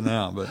can't even do it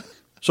now. But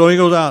so he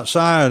goes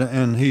outside,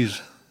 and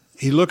he's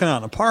looking out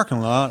in the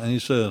parking lot, and he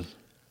says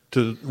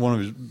to one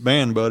of his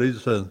band buddies,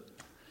 he says,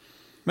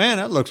 "Man,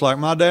 that looks like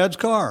my dad's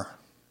car."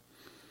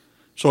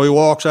 So he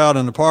walks out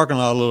in the parking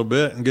lot a little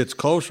bit and gets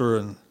closer,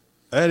 and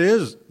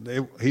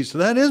he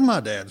said, "That is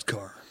my dad's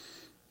car.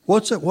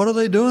 What's it? What are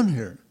they doing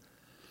here?"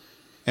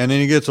 And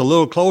then he gets a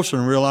little closer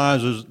and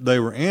realizes they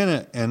were in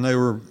it and they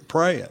were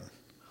praying.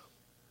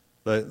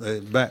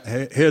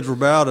 Heads were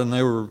bowed and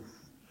they were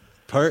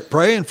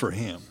praying for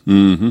him.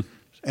 Mm-hmm.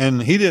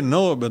 And he didn't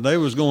know it, but they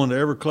was going to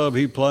every club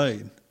he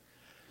played,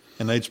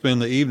 and they'd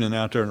spend the evening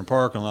out there in the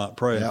parking lot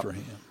praying for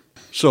him.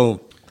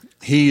 So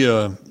he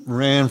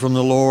ran from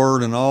the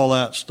Lord and all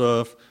that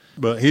stuff,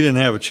 but he didn't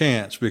have a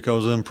chance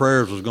because then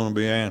prayers was going to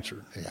be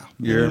answered. Yeah.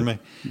 You hearing me?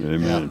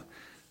 Amen. Yeah.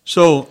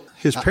 So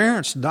his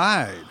parents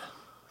died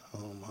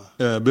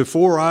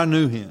before I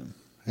knew him.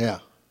 Yeah.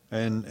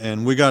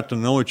 And we got to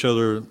know each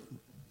other,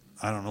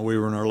 I don't know, we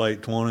were in our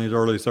late 20s,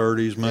 early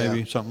 30s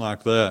maybe, something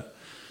like that.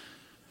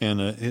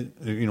 And,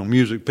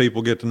 music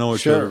people get to know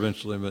each other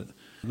eventually. But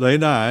they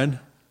died,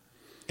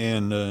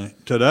 and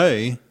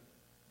today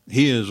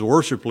he is a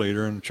worship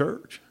leader in the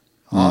church.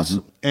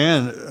 Awesome.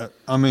 And,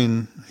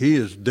 he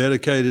has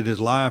dedicated his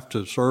life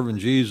to serving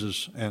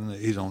Jesus, and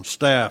he's on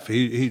staff.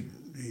 He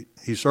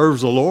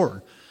serves the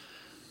Lord.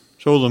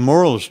 So the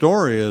moral of the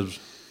story is,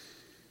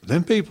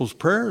 them people's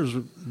prayers are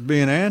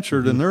being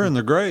answered, and they're in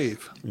the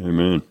grave.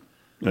 Amen.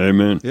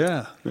 Amen.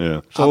 Yeah. Yeah.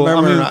 So, I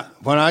remember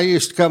when I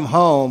used to come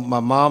home, my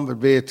mom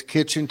would be at the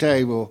kitchen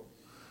table.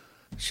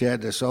 She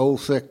had this old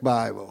thick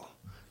Bible.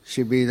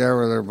 She'd be there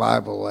with her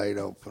Bible laid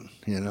open,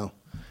 And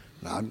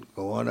I'd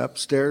go on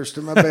upstairs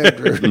to my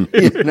bedroom,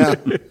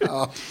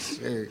 Oh,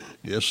 serious.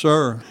 Yes,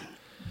 sir.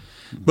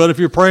 But if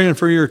you're praying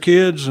for your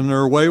kids and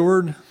they're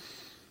wayward,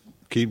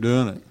 keep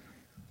doing it.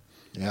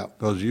 Yeah.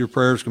 Because your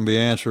prayers can be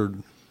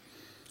answered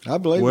I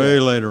believe way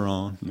that. later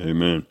on.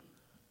 Amen.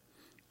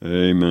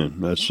 Amen.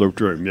 That's so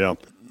true. Yeah.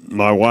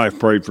 My wife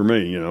prayed for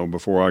me,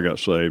 before I got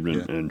saved,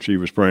 and she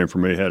was praying for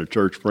me, had a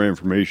church praying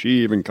for me.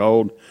 She even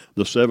called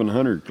the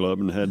 700 Club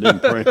and had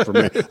them praying for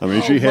me. I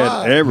mean, she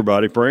had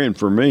everybody praying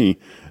for me,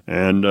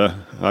 and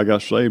I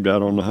got saved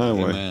out on the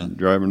highway,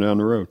 driving down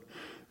the road,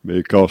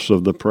 because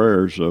of the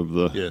prayers of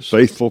the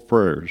faithful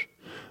prayers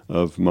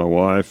of my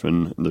wife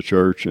and the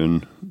church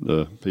and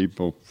the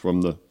people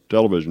from the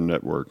television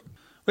network.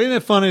 Isn't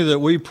it funny that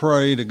we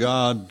pray to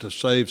God to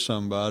save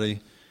somebody,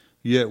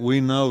 yet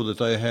we know that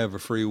they have a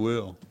free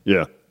will?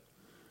 Yeah.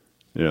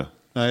 Yeah.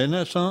 Now, isn't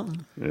that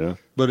something? Yeah.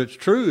 But it's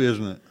true,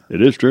 isn't it?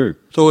 It is true.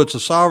 So it's the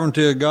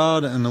sovereignty of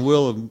God and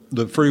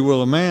the free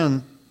will of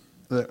man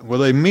where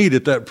they meet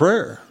at that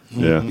prayer.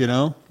 Yeah.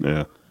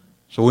 Yeah.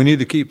 So we need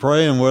to keep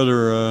praying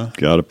whether...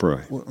 Gotta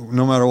pray.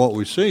 No matter what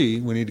we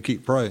see, we need to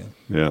keep praying.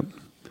 Yeah.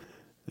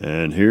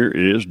 And here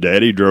is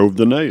Daddy Drove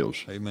the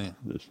Nails. Amen.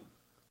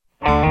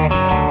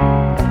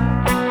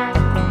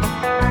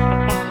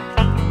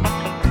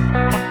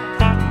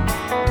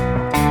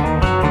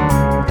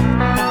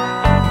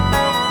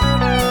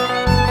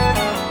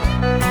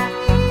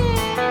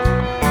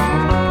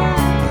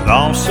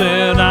 Law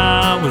said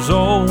I was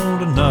old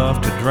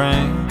enough to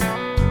drink,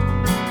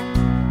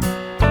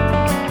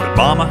 but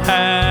Mama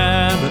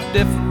had a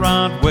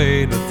different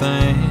way to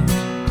think.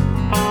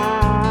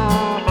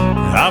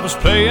 I was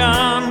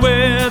playing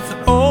with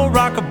an old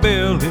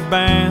rockabilly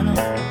band.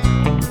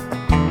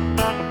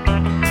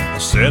 I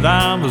said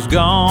I was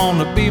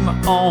gonna be my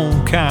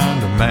own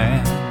kind of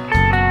man.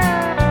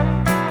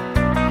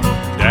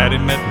 Daddy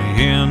met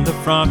me in the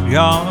front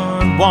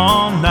yard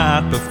one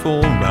night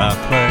before I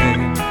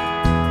played.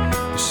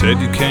 He said,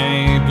 you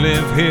can't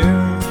live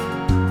here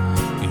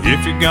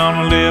if you're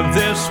gonna live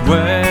this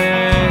way.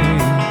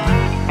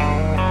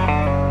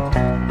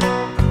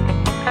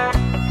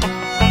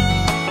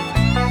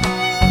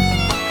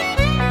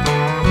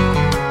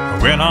 I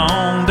went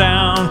on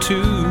down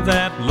to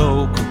that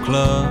local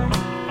club.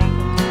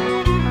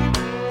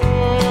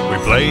 We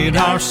played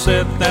our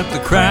set that the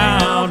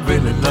crowd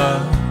really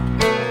loved.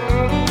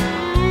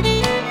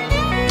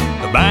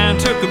 The band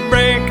took a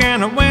break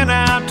and I went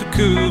out to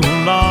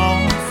cool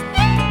off.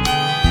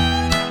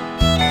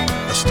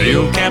 I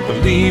still can't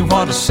believe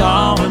what I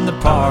saw in the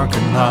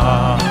parking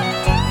lot.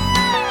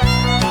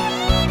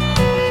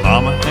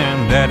 Mama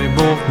and Daddy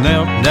both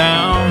knelt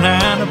down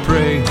and are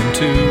praying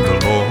to the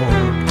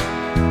Lord,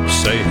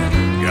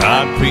 saying,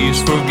 God, please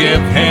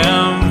forgive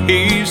him,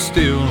 he's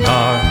still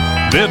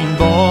our little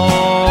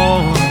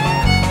boy.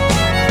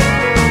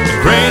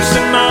 Grace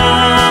and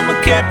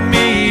Mama kept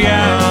me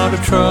out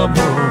of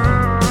trouble.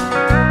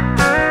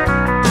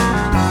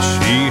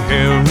 She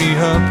held me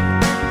up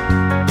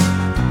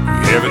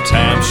every every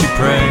time she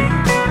prayed.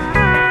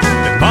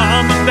 And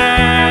Mom and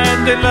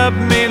Dad, they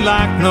loved me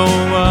like no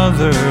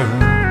other.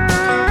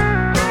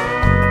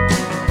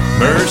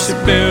 Mercy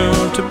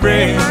built a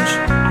bridge,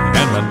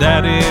 and my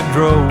daddy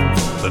drove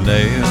the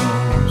nails.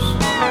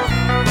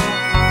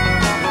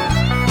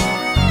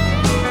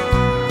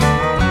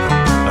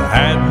 I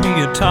had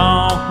me a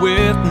talk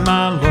with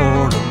my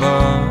Lord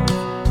above.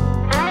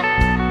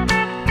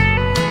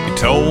 He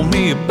told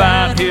me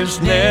about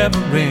his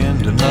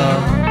never-ending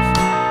love,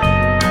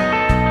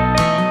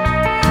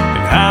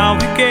 and how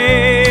he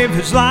gave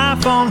his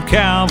life on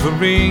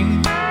Calvary.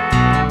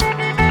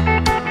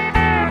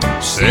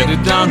 Said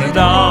he'd done it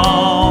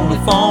all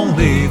if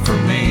only for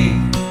me.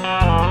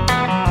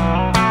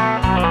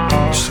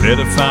 Said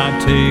if I'd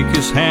take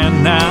his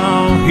hand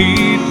now,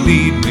 he'd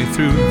lead me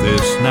through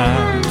this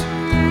night.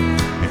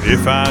 And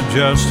if I'd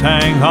just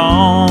hang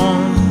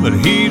on, but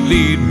he'd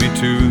lead me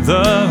to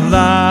the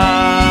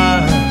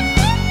light.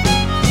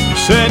 He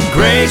said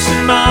Grace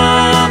and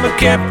Mama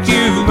kept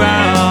you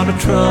out of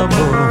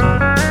trouble,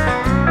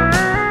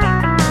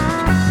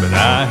 but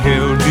I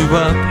held you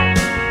up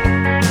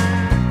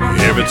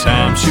every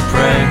time she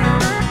prayed.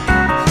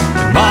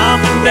 And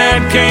Mom and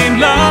Dad can't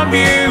love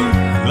you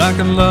like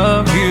I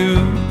love you.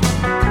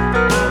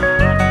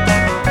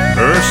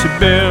 Mercy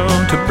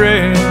built a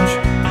bridge,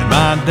 and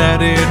my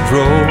daddy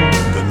drove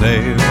the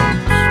nails.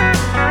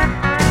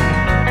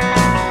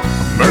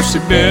 Mercy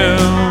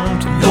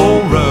built an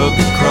old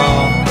rugged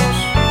cross,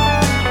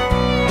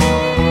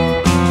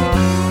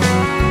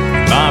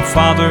 and my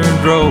father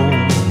drove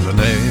the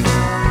nails.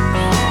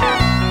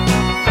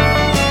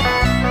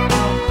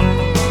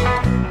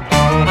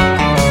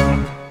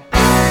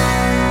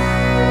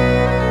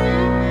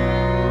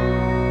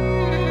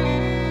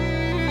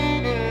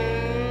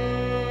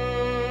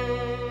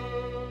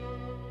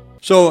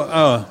 So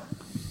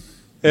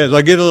as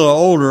I get a little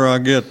older, I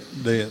get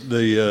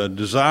the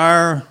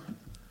desire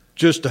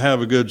just to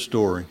have a good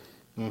story,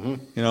 you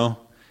know,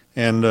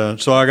 and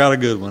so I got a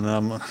good one.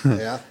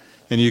 Yeah.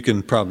 And you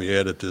can probably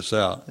edit this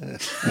out. You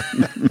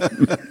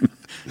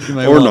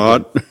may Or want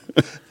not. to.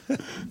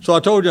 So I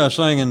told you I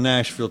sang in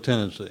Nashville,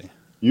 Tennessee.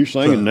 You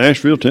sang in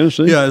Nashville,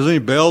 Tennessee? Yeah, is any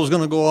bells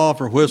going to go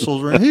off or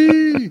whistles or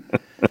anything?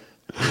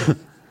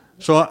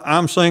 So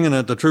I'm singing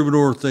at the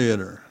Troubadour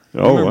Theater.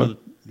 Oh, Remember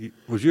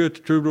was you at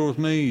the Troubadour with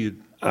me?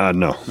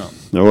 No. That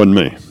wasn't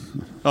me.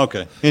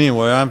 Okay.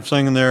 Anyway, I'm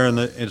singing there, and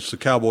it's the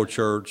Cowboy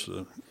Church,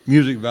 the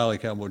Music Valley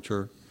Cowboy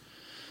Church.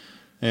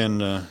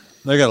 And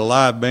they got a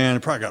live band.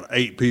 They probably got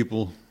 8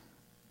 people,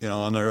 you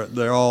know, and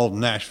they're all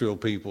Nashville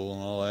people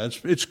and all that.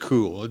 It's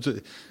cool.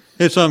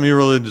 It's something you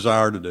really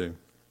desire to do.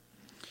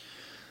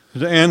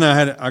 And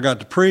I got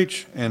to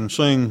preach and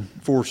sing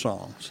 4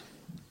 songs.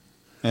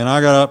 And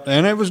I got up,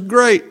 and it was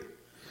great.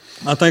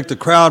 I think the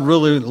crowd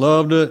really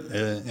loved it,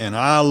 and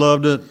I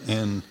loved it,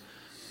 and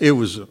it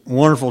was a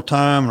wonderful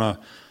time. And I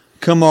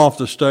come off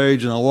the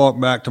stage, and I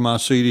walked back to my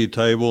CD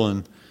table,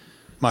 and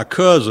my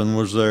cousin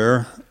was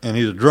there, and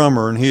he's a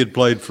drummer, and he had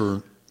played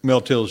for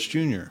Mel Tillis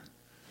Jr.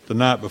 the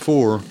night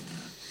before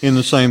in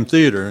the same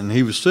theater, and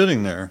he was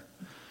sitting there.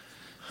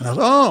 And I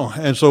said, oh,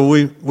 and so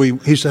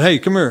he said, hey,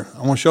 come here,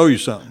 I want to show you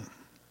something.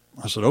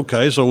 I said,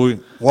 okay. So we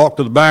walked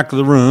to the back of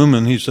the room,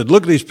 and he said,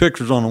 look at these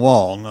pictures on the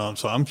wall. And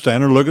so I'm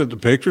standing there looking at the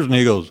pictures, and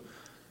he goes,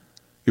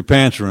 your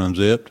pants are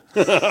unzipped.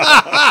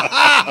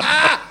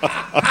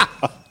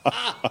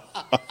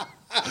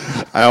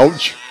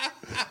 Ouch.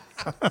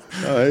 I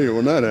hate it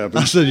when that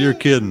happens. I said, you're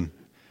kidding.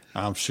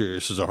 I'm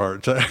serious as a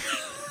heart attack.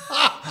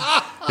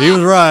 He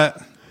was right.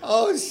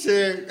 Oh,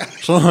 shit.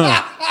 So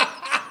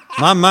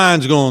my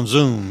mind's going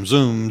zoom,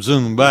 zoom,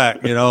 zoom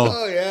back, you know.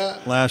 Oh, yeah.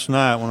 Last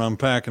night when I'm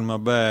packing my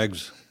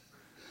bags.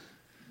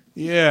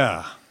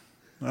 Yeah.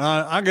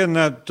 I get in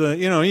that,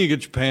 you know, you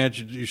get your pants,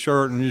 your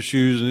shirt, and your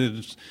shoes, and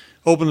it's,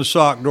 open the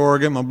sock door,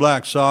 get my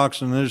black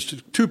socks, and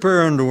there's 2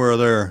 pair of underwear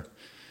there.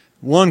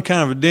 One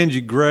kind of a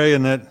dingy gray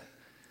and that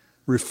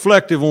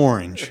reflective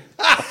orange.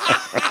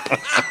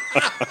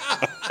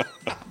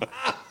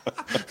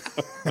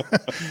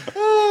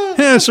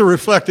 Yeah, it's a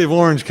reflective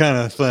orange kind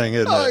of thing,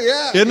 isn't it? Oh,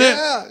 yeah. Isn't it?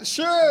 Yeah,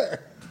 sure.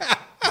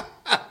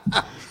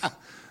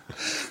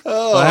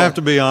 I have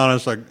to be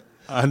honest,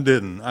 I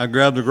didn't. I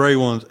grabbed the gray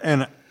ones,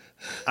 and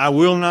I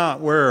will not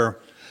wear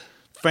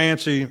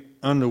fancy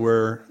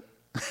underwear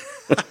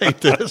I hate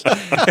this,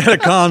 at a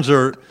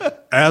concert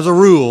as a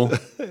rule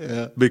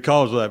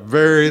because of that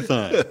very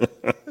thing.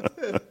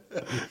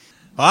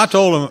 I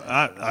told him,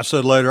 I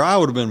said later, I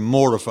would have been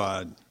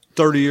mortified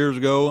 30 years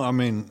ago,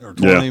 or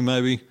 20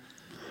 maybe.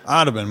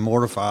 I'd have been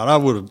mortified.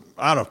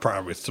 I'd have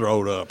probably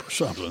thrown up or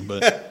something.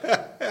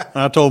 But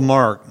I told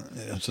Mark,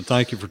 I said,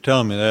 thank you for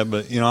telling me that.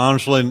 But,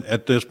 honestly,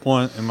 at this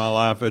point in my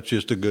life, it's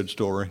just a good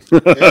story.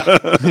 You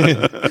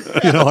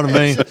know what I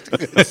mean?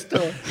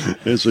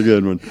 It's a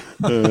good one.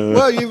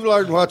 Well, you've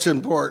learned what's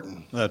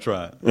important. That's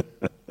right.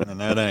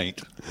 And that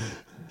ain't.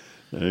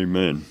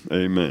 Amen.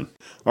 Amen.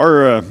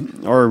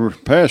 Our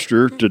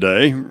pastor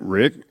today,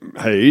 Rick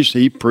Hayes,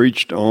 he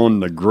preached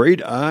on the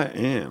great I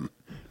am.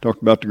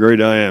 Talked about the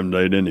great I am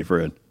today, didn't he,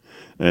 Fred?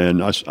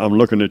 And I'm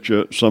looking at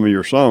some of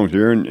your songs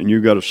here, and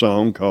you got a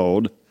song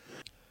called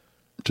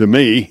 "To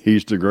Me,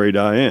 He's the Great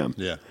I Am."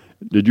 Yeah.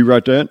 Did you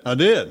write that? I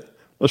did.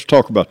 Let's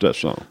talk about that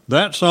song.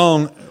 That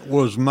song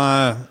was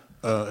my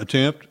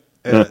attempt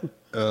at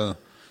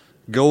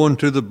going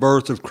to the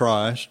birth of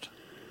Christ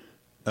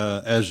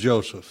as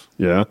Joseph,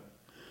 Yeah.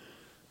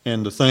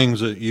 and the things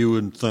that you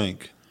would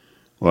think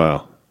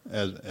Wow.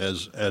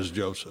 as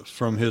Joseph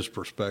from his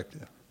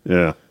perspective.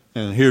 Yeah.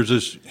 And here's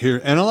this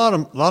here, and a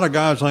lot of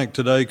guys like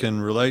today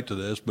can relate to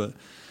this. But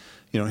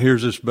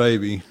here's this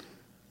baby,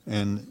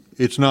 and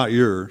it's not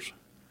yours,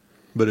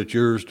 but it's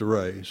yours to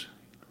raise.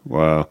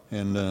 Wow.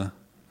 And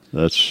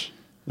That's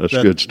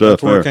good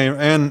stuff That's where there. it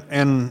came.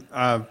 And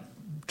I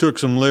took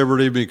some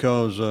liberty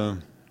because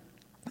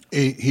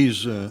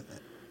he's.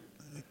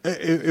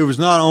 It was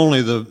not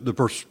only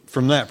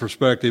from that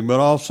perspective, but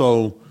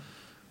also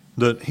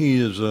that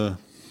he is.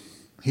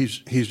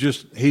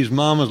 He's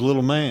Mama's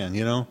little man,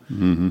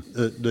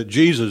 Mm-hmm. That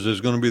Jesus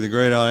is going to be the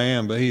great I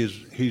am, but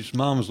he's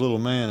Mama's little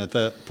man at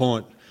that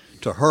point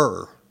to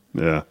her.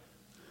 Yeah.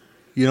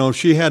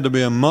 She had to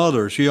be a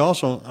mother. She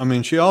also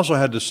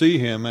had to see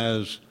him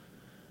as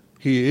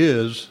he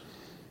is,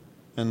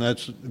 and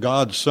that's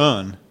God's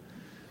son.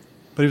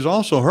 But he was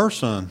also her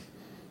son,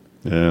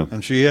 Yeah.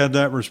 and she had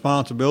that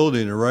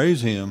responsibility to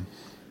raise him,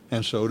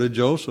 and so did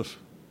Joseph.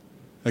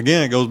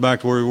 Again, it goes back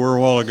to where we were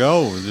a while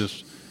ago.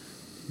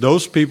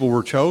 Those people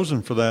were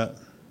chosen for that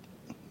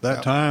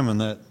time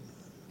and that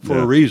for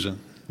a reason.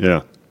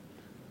 Yeah.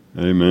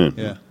 Amen.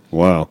 Yeah.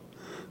 Wow.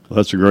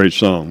 That's a great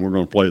song. We're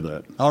going to play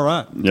that. All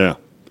right. Yeah.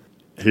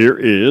 Here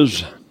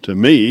is, "To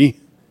Me,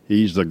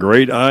 He's the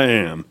Great I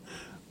Am."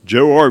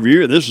 Joe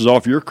Arview, this is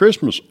off your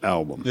Christmas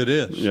album. It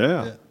is.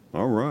 Yeah.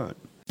 All right.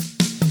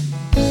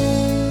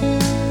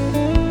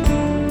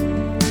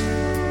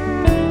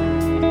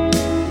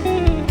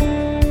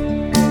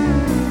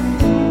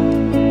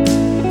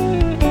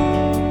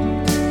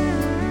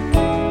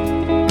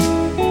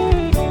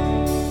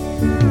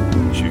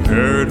 She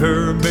heard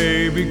her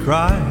baby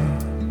cry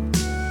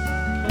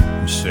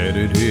and said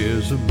it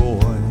is a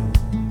boy.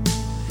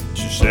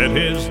 She said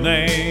his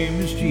name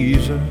is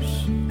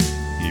Jesus.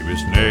 He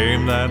was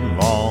named that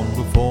long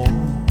before.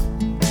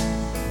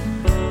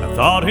 I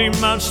thought he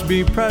must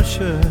be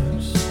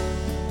precious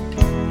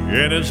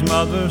in his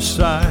mother's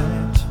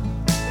sight.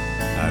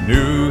 I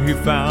knew he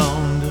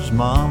found his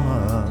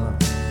mama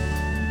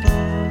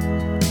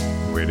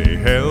when he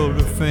held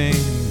her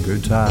finger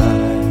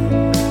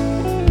tight.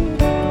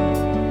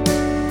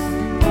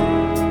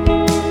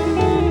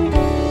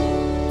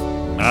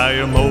 My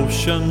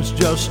emotions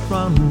just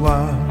run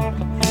wild.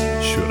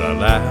 Should I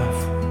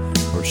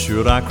laugh or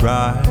should I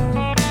cry?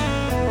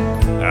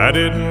 I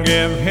didn't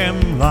give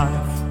him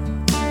life,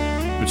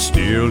 but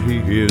still he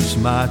is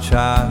my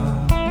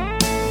child.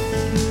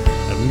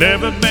 I've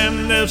never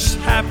been this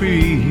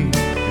happy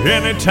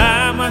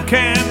anytime I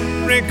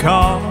can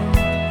recall.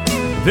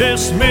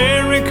 This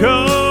miracle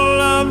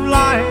of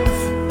life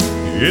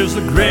is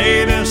the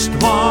greatest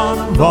one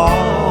of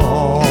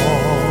all.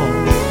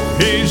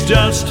 He's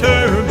just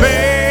her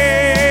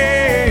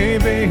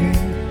baby,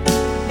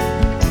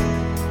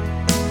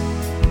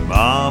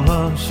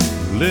 Mama's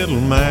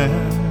little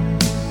man.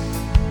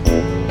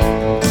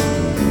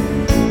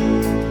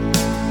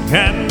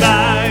 And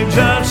I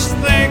just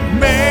think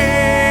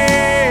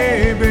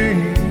maybe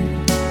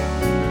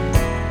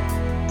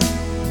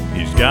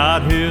he's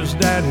got his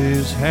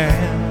daddy's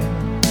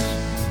hands.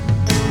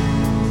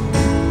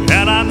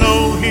 And I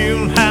know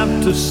he'll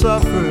have to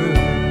suffer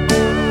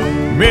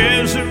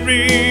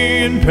misery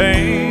and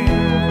pain,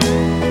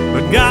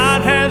 but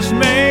God has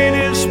made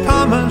his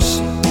promise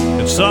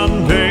that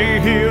someday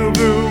he'll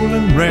rule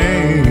and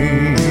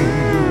reign.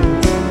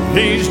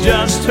 He's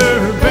just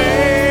her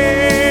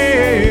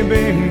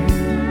baby,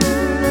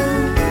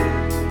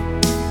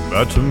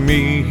 but to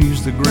me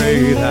he's the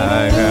great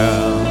I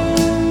am.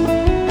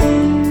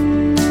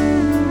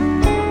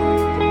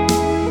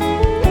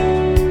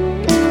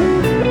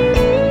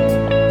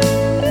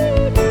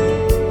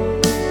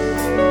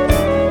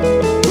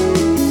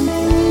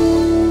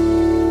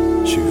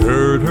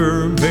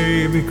 Her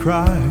baby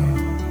cry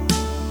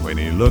when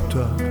he looked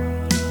up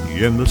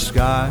in the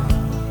sky,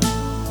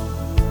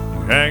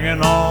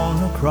 hanging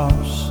on a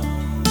cross,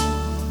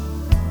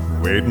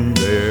 waiting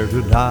there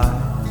to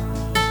die.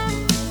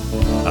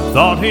 I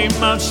thought he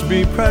must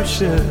be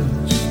precious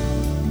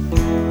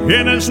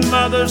in his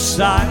mother's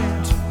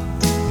sight.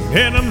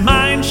 In her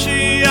mind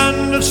she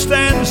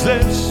understands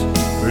this,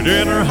 but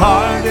in her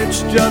heart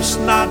it's just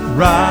not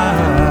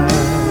right.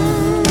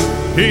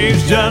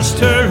 He's just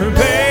her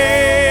baby,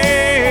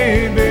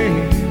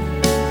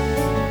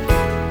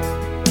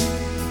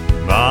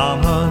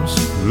 Mama's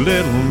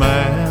little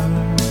man.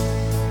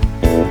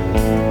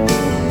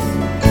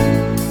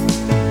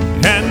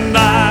 And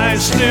I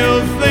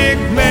still think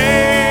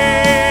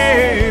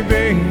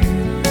maybe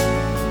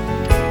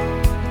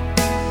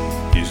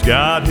he's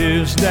got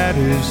his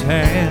daddy's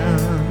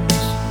hands.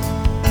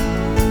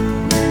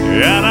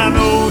 And I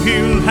know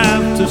he'll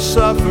have to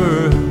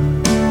suffer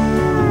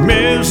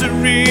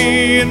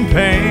misery and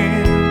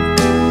pain,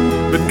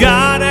 But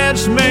God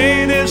has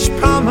made His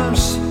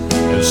promise,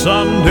 and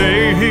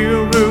someday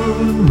He'll rule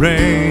and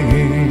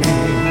reign.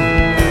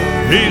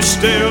 He's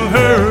still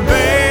her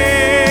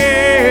baby,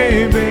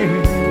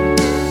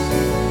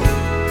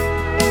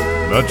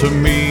 but to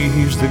me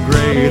He's the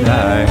great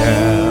I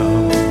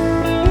am.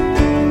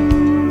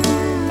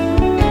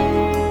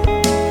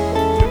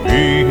 To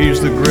me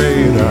He's the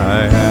great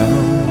I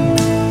am.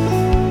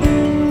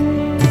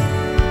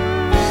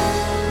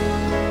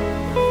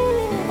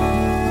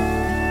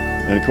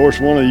 And of course,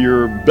 one of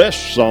your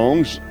best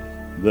songs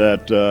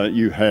that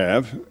you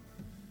have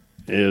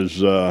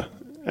is,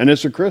 and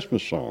it's a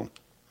Christmas song.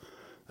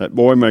 That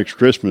Boy Makes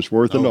Christmas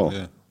Worth It All.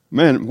 Yeah.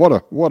 Man, what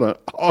an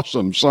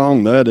awesome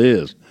song that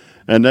is.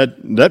 And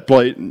that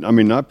play, I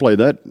mean, I play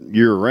that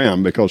year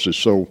round because it's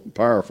so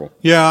powerful.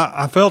 Yeah,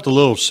 I felt a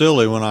little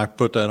silly when I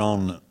put that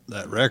on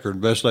that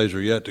record, Best Days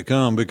Are Yet to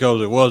Come,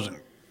 because it wasn't,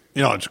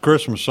 it's a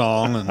Christmas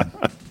song, and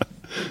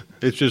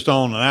it's just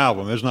on an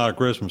album. It's not a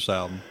Christmas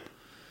album.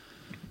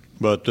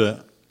 But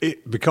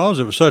because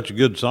it was such a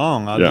good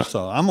song, I just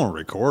thought, I'm going to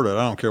record it.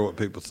 I don't care what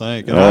people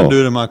think. And I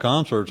do it in my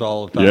concerts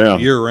all the time,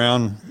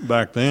 year-round.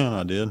 Back then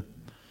I did.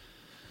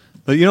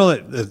 But,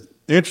 the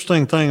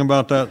interesting thing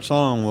about that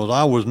song was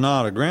I was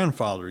not a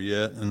grandfather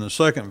yet. In the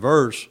second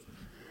verse,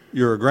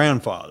 you're a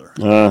grandfather.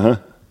 Uh-huh.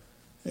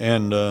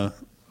 And,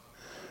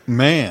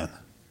 man,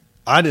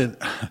 I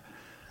didn't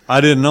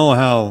know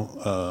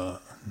how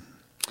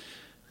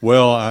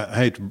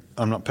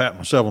I'm not patting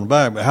myself on the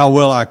back, but how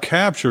well I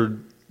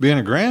captured being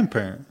a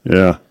grandparent.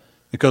 Yeah.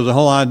 Because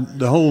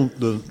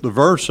the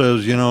verse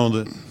says,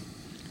 that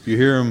you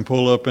hear him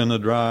pull up in the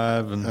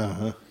drive,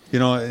 and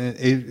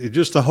it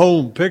just the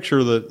whole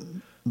picture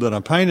that I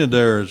painted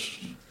there is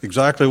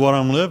exactly what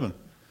I'm living.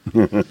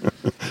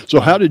 So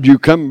how did you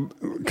come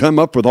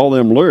up with all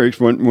them lyrics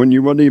when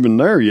you wasn't even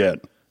there yet?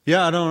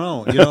 Yeah, I don't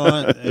know.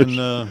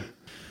 And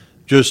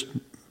just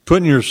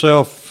putting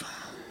yourself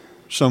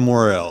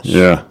somewhere else.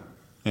 Yeah.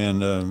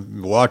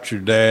 And watch your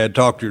dad,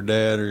 talk to your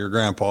dad or your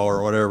grandpa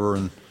or whatever.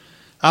 And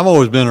I've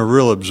always been a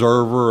real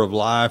observer of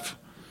life,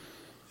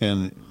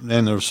 and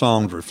those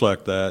songs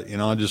reflect that.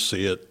 I just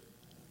see it.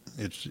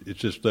 It's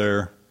just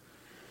there.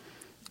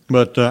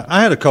 But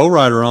I had a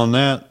co-writer on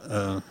that.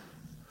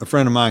 A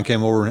friend of mine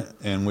came over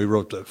and we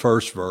wrote the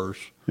first verse.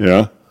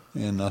 Yeah.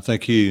 And I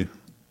think he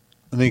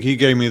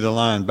gave me the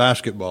line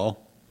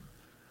basketball.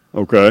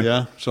 Okay.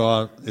 Yeah.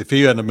 So if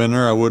he hadn't been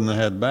there, I wouldn't have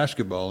had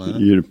basketball in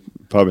it. You'd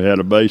probably had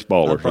a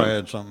baseball or something. Probably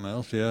had something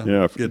else. Yeah.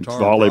 Yeah. Guitar,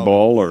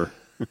 volleyball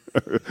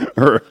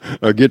or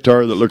a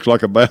guitar that looks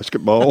like a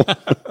basketball.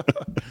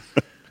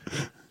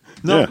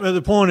 No, but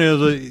the point is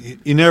that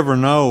you never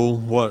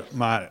know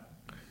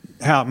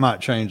how it might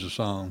change the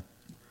song.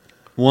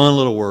 One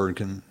little word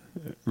can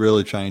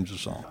really change the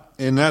song.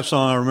 In that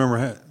song, I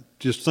remember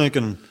just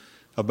thinking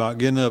about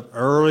getting up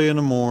early in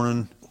the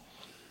morning,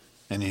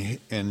 and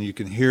you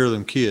can hear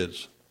them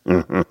kids.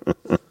 They're running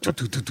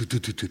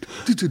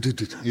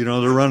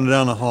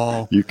down the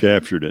hall. You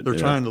captured it. They're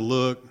trying to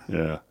look.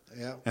 Yeah.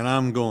 Yeah. And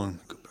I'm going,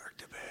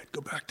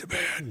 go back to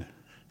bed.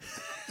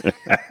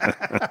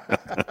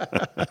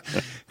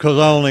 Because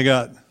I only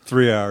got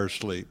 3 hours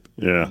sleep.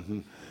 Yeah.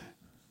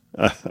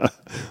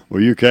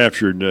 Well, you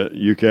captured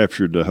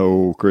the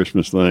whole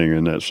Christmas thing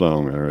in that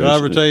song. Did I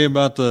ever tell you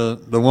about the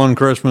one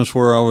Christmas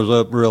where I was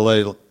up real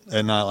late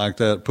at night like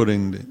that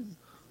putting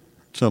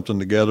something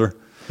together?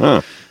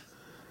 Huh.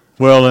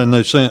 Well, and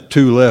they sent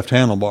 2 left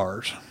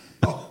handlebars.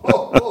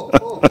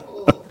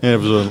 And it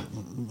was a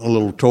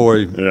little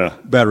toy,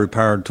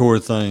 battery-powered toy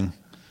thing.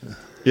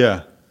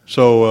 Yeah.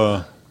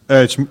 So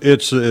it's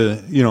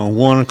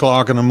 1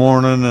 o'clock in the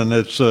morning, and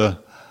it's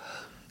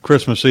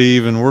Christmas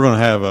Eve, and we're gonna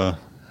have a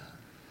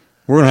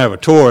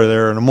toy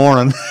there in the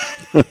morning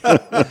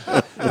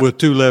with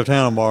 2 left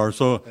handlebars.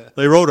 So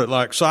they wrote it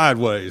like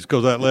sideways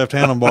because that left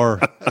handlebar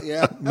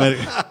made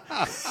it.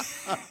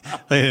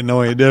 They didn't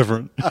know any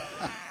different.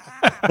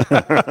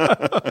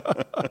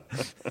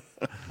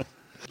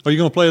 Are you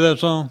going to play that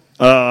song?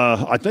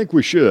 I think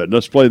we should.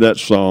 Let's play that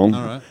song.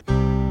 All right.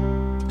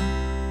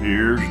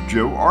 Here's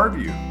Joe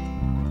Arview.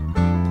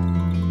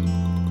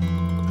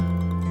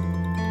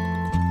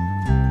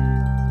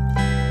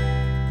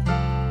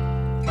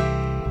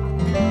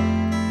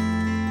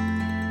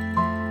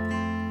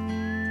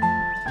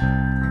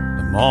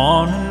 The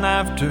morning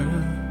after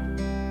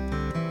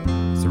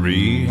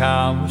 3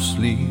 hours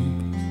sleep,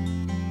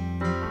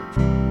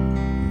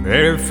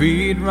 bare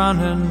feet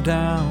running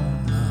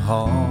down the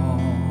hall.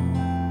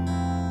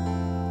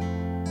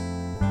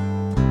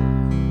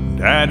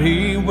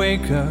 Daddy,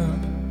 wake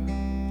up,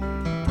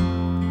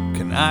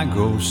 can I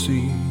go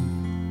see?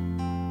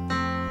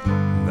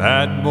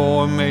 That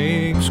boy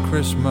makes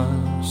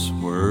Christmas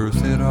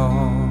worth it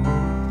all.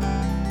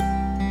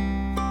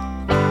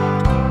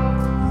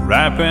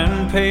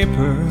 Wrapping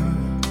paper,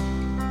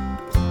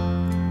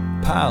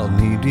 piled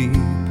knee deep,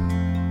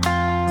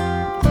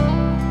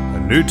 a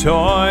new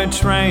toy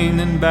train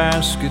and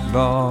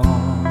basketball.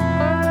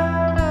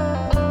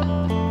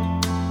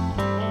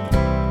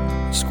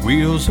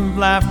 Squeals of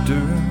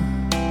laughter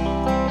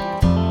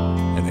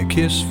and a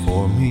kiss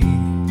for me,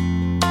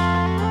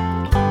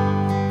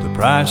 the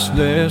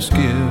priceless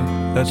gift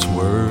that's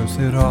worth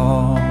it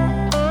all.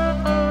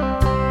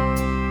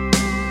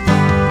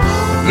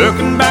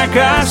 Looking back,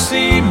 I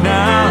see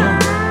now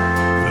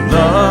the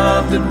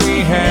love that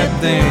we had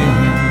then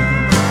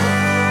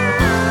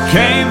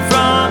came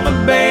from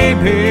a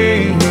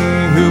baby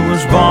who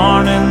was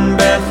born in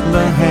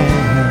Bethlehem.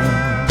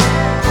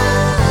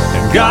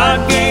 And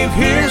God gave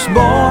his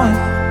boy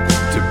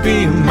to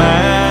be a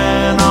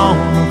man on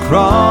the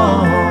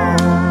cross.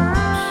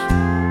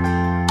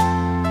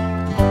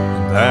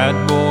 And that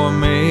boy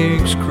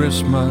makes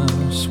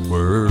Christmas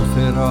worth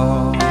it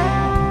all.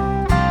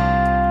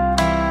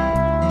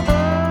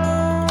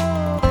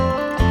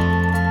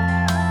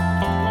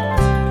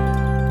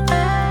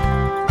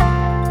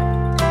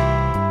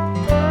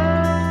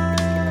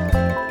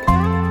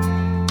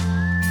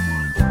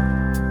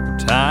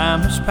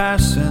 Time is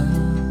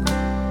passing,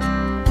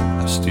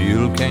 I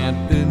still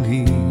can't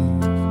believe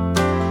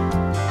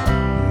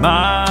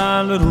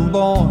my little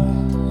boy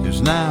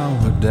is now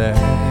a dad.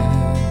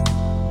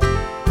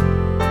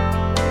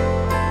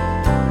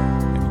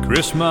 And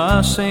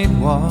Christmas ain't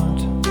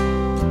what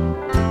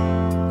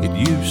it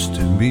used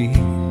to be.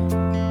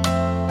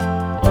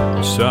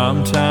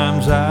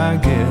 Sometimes I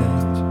get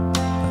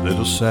a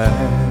little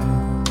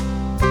sad.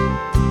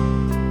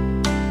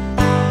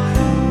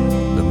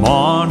 The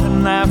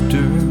morning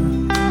after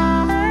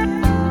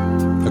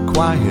a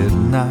quiet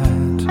night,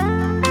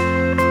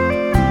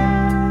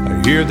 I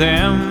hear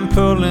them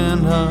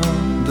pulling up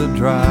the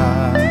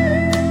drive.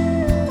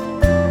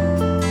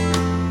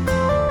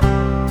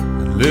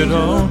 And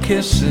little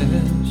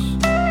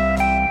kisses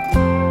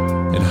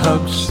and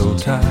hugs so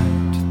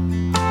tight,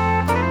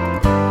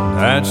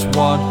 that's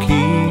what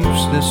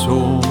keeps this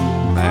old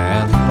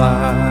man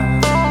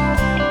alive.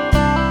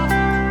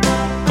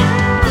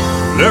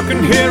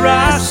 Looking here,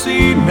 I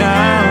see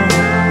now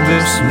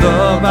this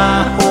love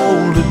I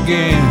hold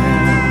again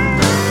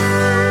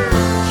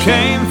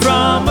came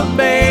from a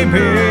baby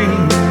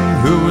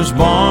who was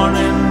born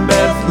in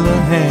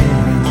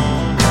Bethlehem.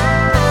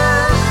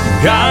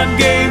 God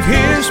gave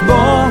his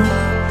boy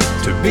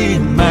to be a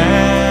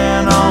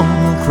man on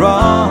the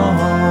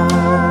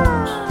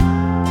cross.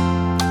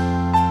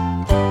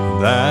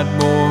 That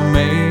boy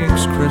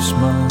makes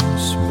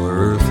Christmas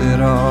worth it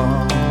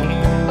all.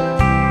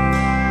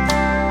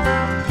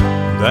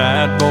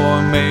 That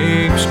boy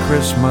makes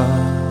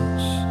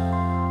Christmas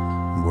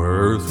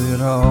worth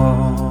it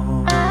all.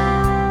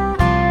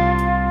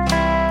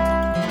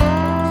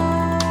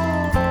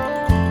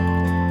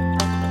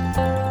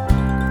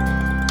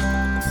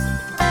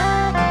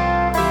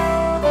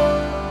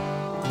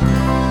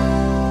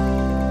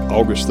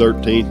 August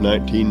 13th,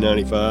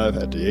 1995,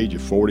 at the age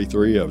of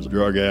 43, I was a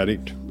drug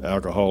addict,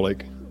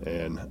 alcoholic,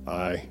 and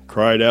I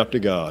cried out to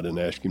God and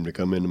asked him to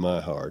come into my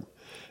heart.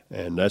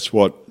 And that's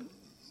what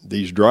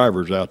these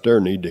drivers out there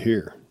need to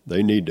hear.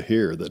 They need to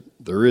hear that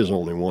there is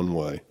only one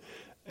way,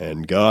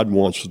 and God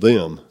wants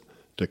them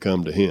to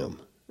come to him.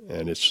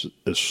 And it's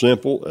as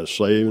simple as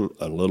saying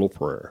a little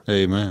prayer.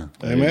 Amen.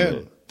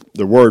 Amen.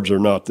 The words are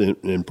not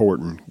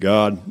important.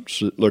 God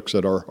looks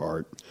at our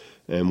heart.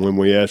 And when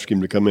we ask him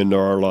to come into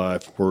our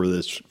life, whether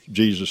it's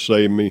Jesus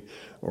save me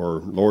or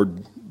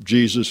Lord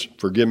Jesus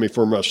forgive me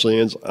for my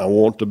sins, I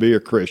want to be a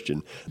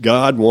Christian.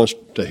 God wants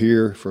to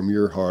hear from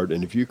your heart.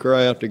 And if you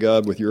cry out to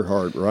God with your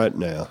heart right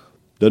now,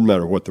 doesn't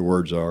matter what the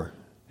words are,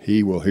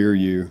 he will hear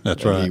you.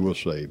 That's and right. He will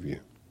save you.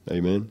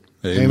 Amen.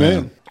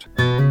 Amen.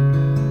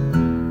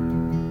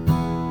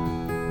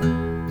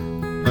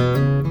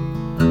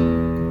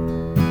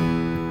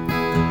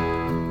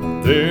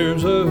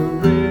 There's a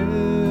river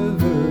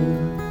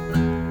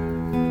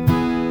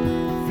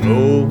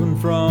flowing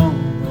from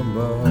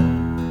above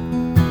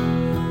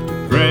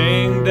to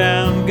bring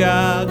down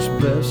God's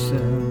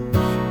blessings,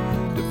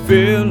 to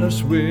fill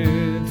us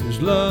with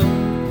his love.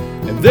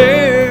 And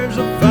there's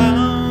a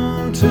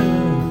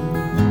fountain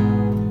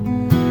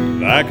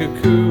like a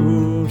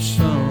cool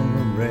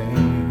summer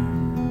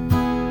rain.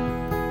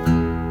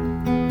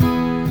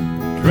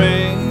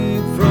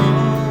 Drink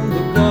from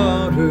the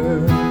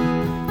water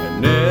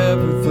and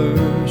never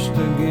thirst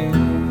again.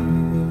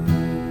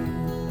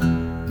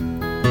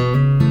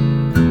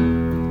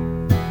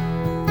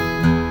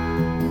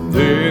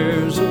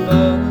 There's a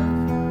love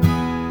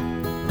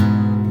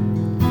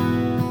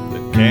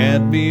that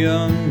can't be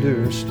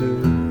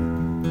understood.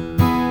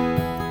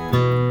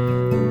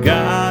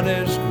 God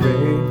is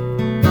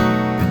great,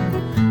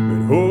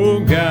 but oh,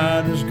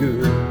 God is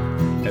good.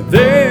 And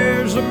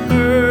there's a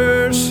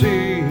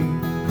mercy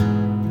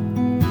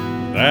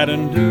that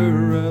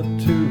endureth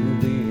to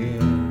the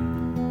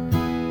end.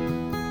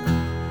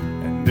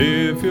 And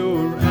if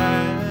your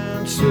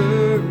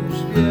answer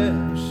is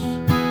yes,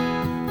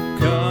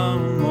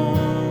 come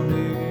on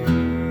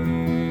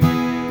in.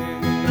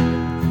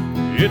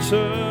 It's a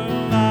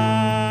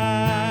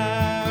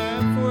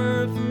life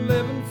worth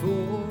living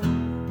for.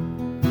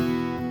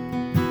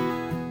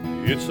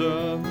 It's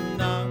a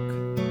knock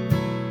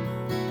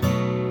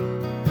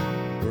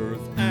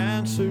worth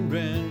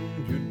answering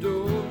your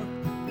door.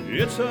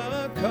 It's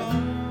a call.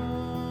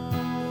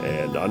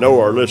 And I know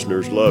our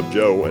listeners love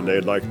Joe, and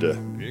they'd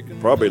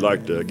probably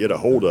like to get a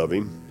hold of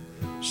him.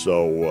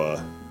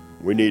 So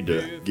we need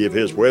to give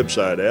his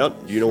website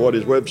out. You know what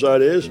his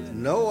website is?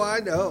 No, I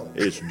don't.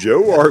 It's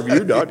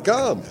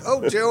joerview.com.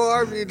 Oh,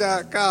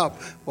 joerview.com.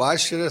 Well, I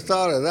should have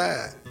thought of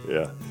that.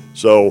 Yeah.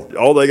 So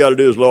all they got to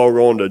do is log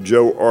on to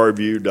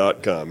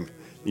joerview.com.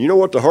 You know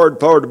what the hard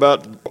part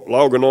about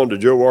logging on to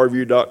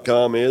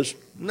joerview.com is?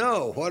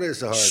 No, what is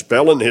the hard?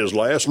 Spelling his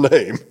last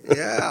name.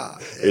 Yeah.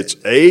 It's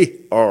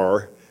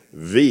ARVIEW.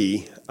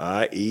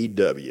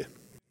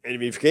 And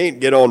if you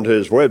can't get onto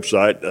his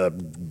website, the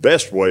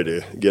best way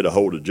to get a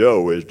hold of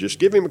Joe is just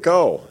give him a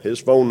call. His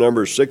phone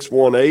number is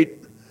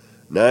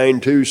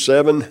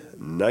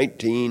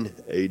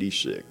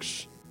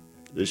 618-927-1986.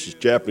 This is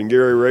Chaplain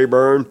Gary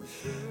Rayburn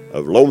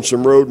of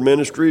Lonesome Road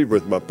Ministries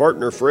with my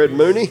partner Fred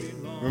Mooney.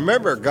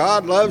 Remember,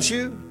 God loves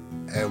you,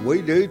 and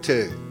we do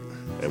too.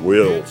 And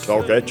we'll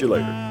talk at you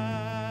later.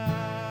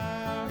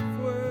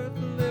 Worth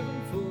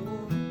living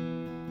for.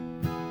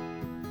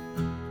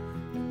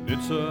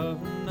 It's a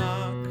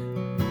knock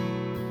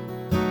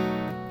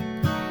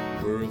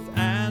worth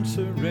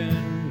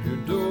answering your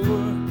door.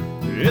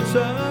 It's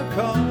a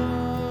call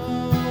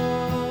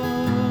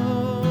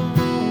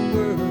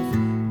worth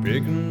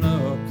picking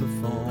up the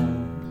phone.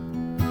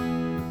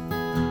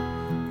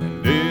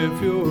 And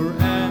if your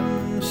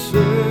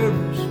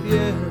answer is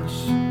yes,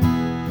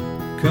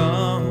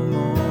 come